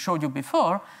I showed you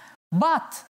before,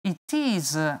 but it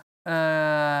is a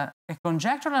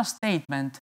conjectural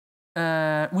statement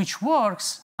which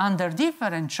works under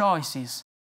different choices,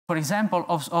 for example,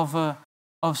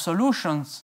 of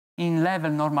solutions in level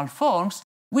normal forms,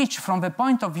 which from the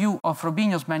point of view of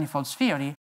Frobenius manifolds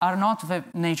theory are not the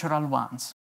natural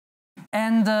ones.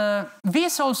 And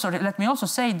this also, let me also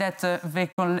say that the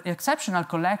exceptional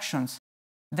collections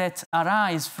that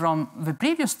arise from the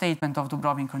previous statement of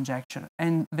Dubrovin conjecture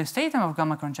and the statement of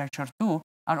gamma conjecture 2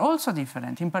 are also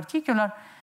different. In particular,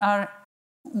 are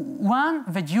one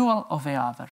the dual of the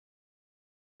other.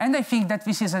 And I think that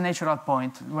this is a natural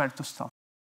point where to stop.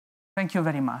 Thank you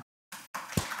very much.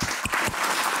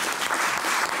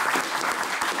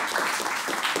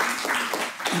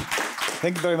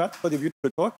 Thank you very much for the beautiful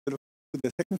talk. To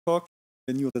the second talk,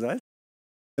 the new results.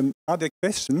 Are there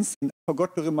questions? And I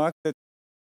forgot to remark that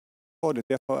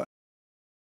therefore.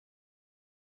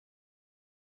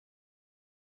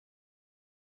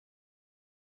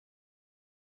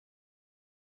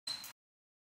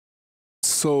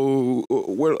 So,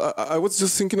 well, I was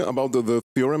just thinking about the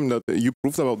theorem that you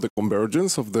proved about the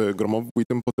convergence of the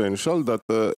Gromov-Witten potential, that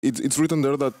it's written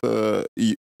there that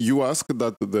you ask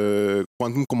that the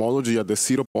quantum cohomology at the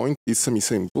 0 point is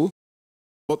semi-simple.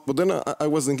 But then I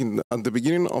was thinking, at the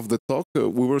beginning of the talk,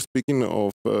 we were speaking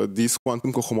of this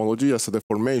quantum cohomology as a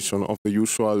deformation of the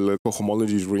usual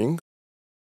cohomology ring.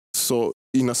 So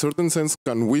in a certain sense,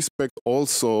 can we expect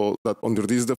also that under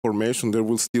this deformation there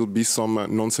will still be some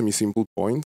non-semi-simple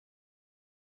point?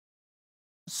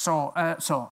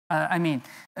 I mean,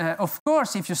 of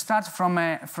course, if you start from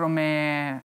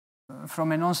a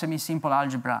non-semi-simple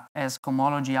algebra, as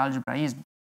cohomology algebra is,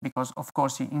 because of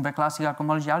course in the classical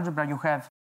cohomology algebra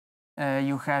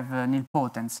you have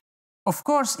nilpotence. Of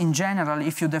course, in general,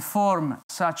 if you deform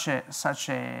such an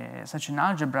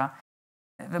algebra,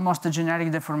 the most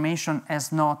generic deformation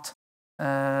is not.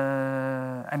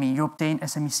 I mean, you obtain a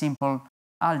semi-simple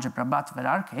algebra, but there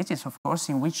are cases, of course,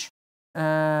 in which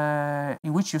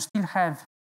you still have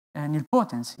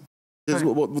nilpotency. Yes,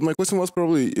 but my question was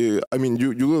probably, I mean,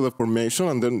 you do the deformation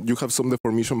and then you have some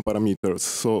deformation parameters.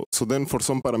 So then for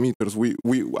some parameters,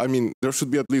 I mean, there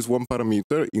should be at least one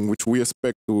parameter in which we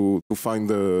expect to find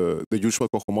the usual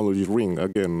cohomology ring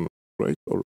again, right?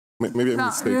 Or maybe I'm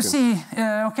mistaken. You see,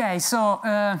 okay, so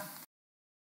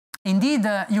indeed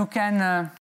you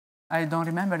can, I don't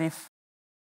remember if,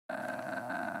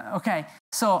 okay,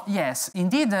 so yes,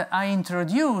 indeed I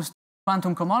introduced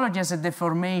quantum cohomology as a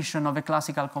deformation of a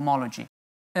classical cohomology.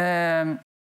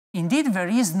 Indeed, there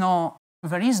is no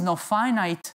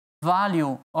finite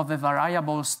value of the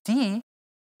variables t,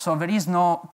 so there is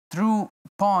no true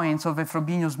points of the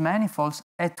Frobenius manifolds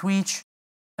at which,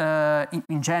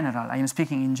 in general, I am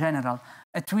speaking in general,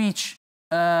 at which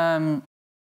the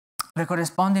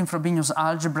corresponding Frobenius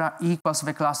algebra equals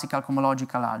the classical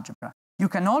cohomological algebra. You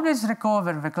can always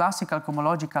recover the classical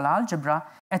cohomological algebra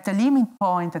at a limit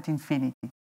point at infinity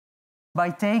by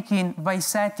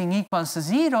setting equals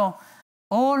 0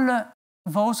 all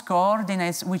those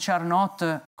coordinates which are not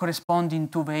corresponding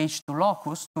to the H2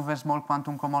 locus, to the small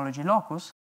quantum cohomology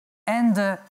locus.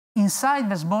 And inside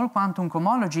the small quantum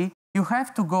cohomology, you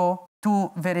have to go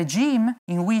to the regime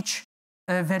in which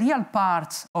the real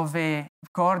part of the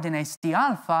coordinates t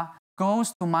alpha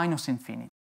goes to -infinity.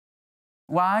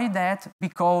 Why that?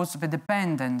 Because the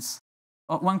dependence,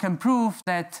 one can prove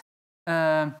that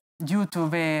due to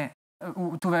the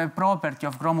property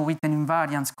of Gromov-Witten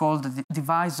invariance called the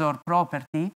divisor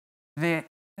property, the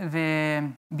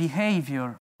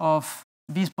behavior of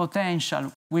this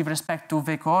potential with respect to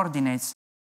the coordinates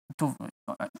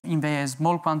in the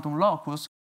small quantum locus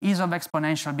is of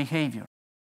exponential behavior.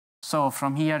 So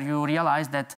from here you realize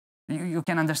that you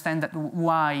can understand that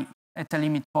why at a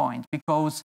limit point,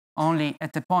 because only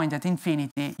at the point at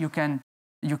infinity you can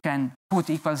put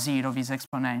equal 0 this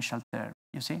exponential term,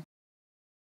 you see?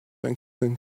 Thank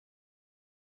you.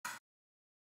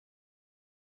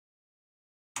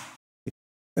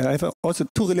 I have also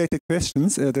two related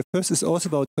questions. The first is also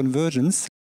about convergence.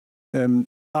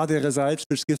 Are there results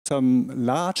which give some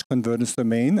large convergence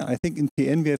domain? I think in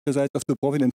PN we have results of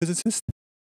Dubrovin and physicists.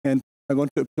 And I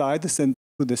want to apply this then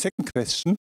to the second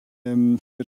question, which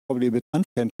is probably a bit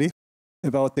unfriendly,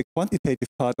 about the quantitative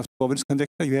part of Dubrovin's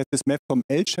conjecture. You have this map from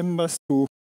L chambers to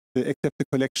the accepted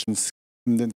collections.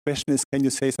 And the question is, can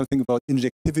you say something about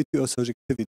injectivity or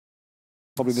surjectivity?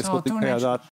 Probably this would require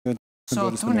that.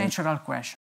 So two natural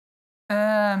questions.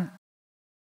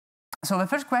 So the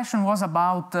first question was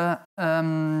about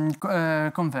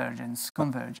convergence.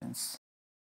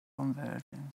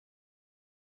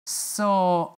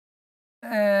 So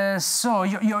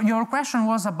your question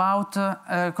was about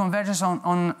convergence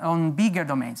on bigger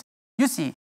domains. You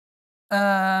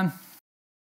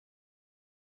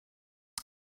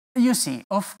see,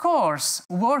 of course,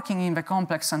 working in the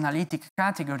complex analytic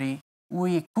category,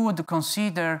 we could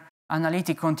consider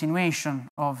analytic continuation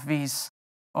of this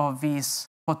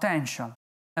potential.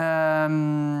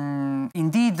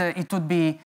 Indeed, it would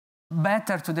be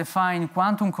better to define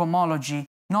quantum cohomology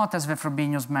not as the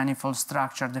Frobenius manifold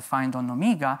structure defined on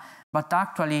omega, but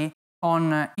actually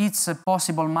on its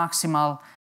possible maximal,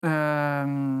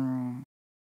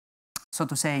 so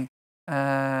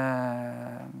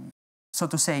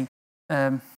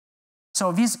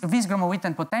this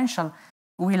Gromov-Witten potential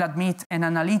will admit an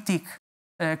analytic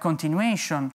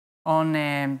continuation on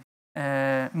a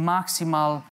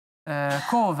maximal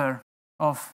cover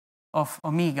of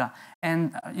omega,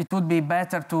 and it would be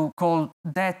better to call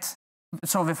that,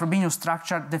 so the Frobenius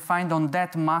structure defined on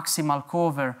that maximal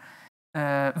cover,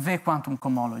 the quantum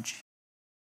cohomology.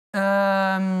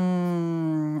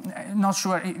 Not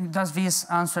sure, does this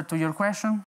answer to your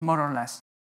question, more or less?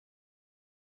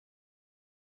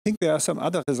 I think there are some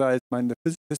other results. The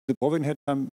physicist Dubrovin had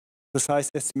some precise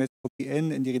estimates for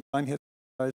PN, and the Riemann had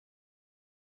results.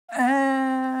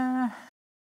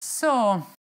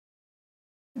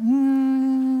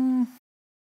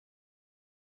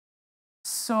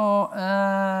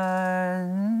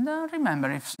 Don't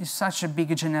remember if it's such a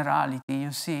big generality,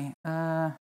 you see.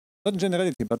 Not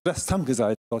generality, but just some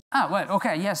results. Well,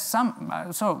 okay, yes, some.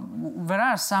 So there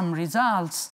are some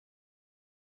results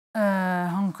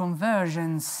on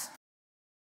convergence.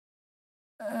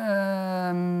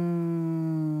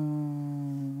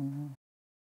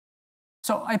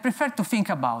 So I prefer to think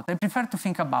about.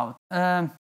 I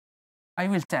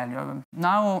will tell you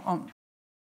now.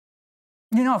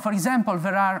 For example,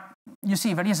 there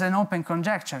is an open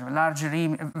conjecture,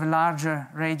 larger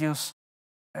radius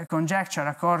conjecture,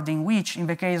 according which, in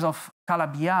the case of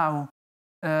Calabi-Yau,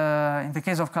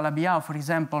 for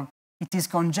example, it is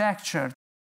conjectured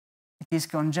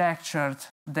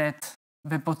that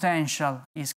the potential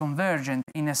is convergent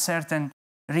in a certain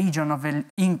region of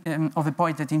a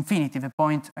point at infinity, the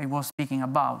point I was speaking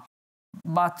about.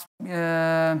 But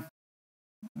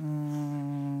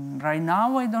right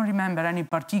now, I don't remember any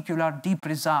particular deep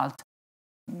result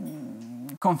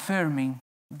confirming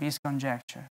this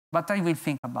conjecture, but I will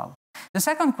think about. The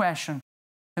second question,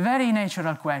 a very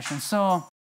natural question. So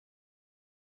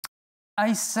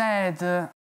I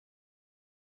said,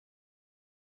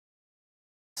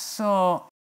 so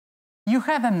you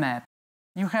have a map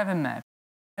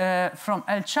from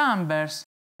L chambers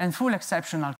and full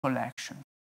exceptional collection.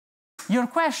 Your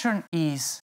question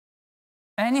is,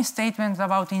 any statement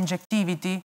about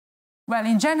injectivity? Well,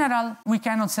 in general, we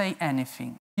cannot say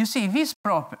anything. You see, this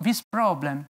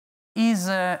problem is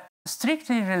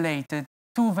strictly related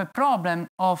to the problem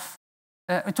of,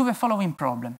 to the following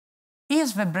problem.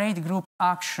 Is the braid group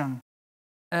action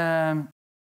on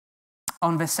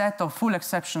the set of full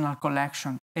exceptional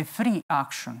collection a free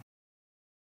action?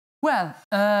 Well,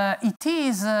 it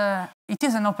is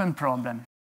an open problem.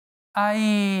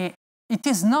 It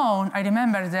is known, I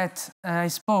remember that I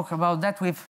spoke about that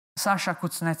with Sasha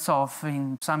Kuznetsov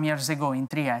some years ago in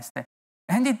Trieste,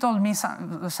 and he told me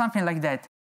something like that.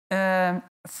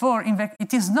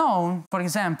 it is known, for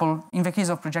example, in the case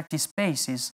of projective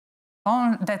spaces,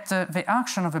 that the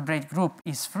action of a braid group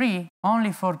is free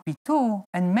only for P2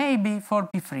 and maybe for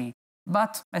P3.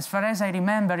 But as far as I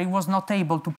remember, it was not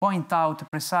able to point out a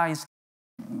precise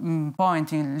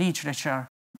point in literature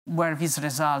where this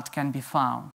result can be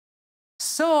found.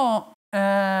 So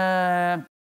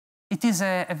it is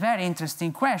a very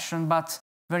interesting question, but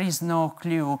there is no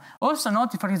clue. Also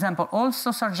note, for example, also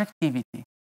surjectivity.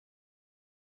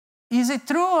 Is it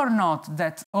true or not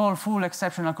that all full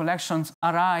exceptional collections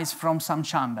arise from some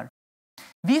chamber?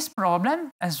 This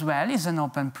problem as well is an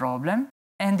open problem,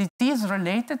 and it is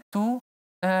related to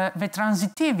the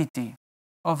transitivity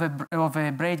of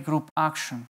a braid group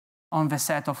action on the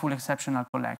set of full exceptional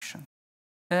collection.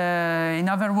 In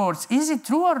other words, is it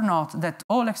true or not that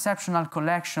all exceptional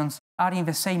collections are in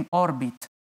the same orbit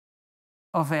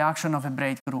of the action of a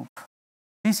braid group?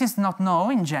 This is not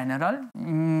known in general.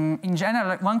 In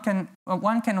general,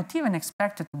 one cannot even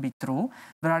expect it to be true.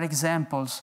 There are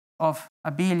examples of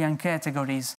abelian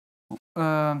categories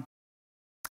so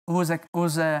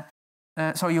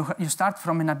you start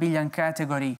from an abelian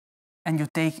category and you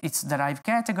take its derived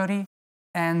category,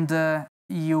 and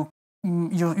you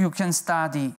can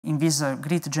study in this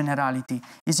great generality.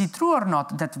 Is it true or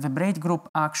not that the braid group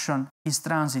action is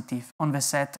transitive on the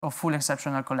set of full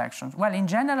exceptional collections? Well, in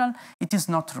general, it is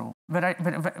not true.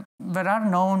 There are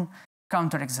known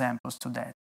counterexamples to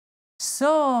that.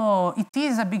 So it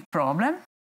is a big problem,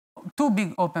 two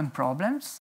big open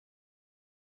problems.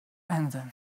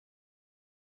 And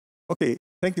okay,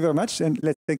 thank you very much, and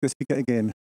let's take the speaker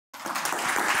again.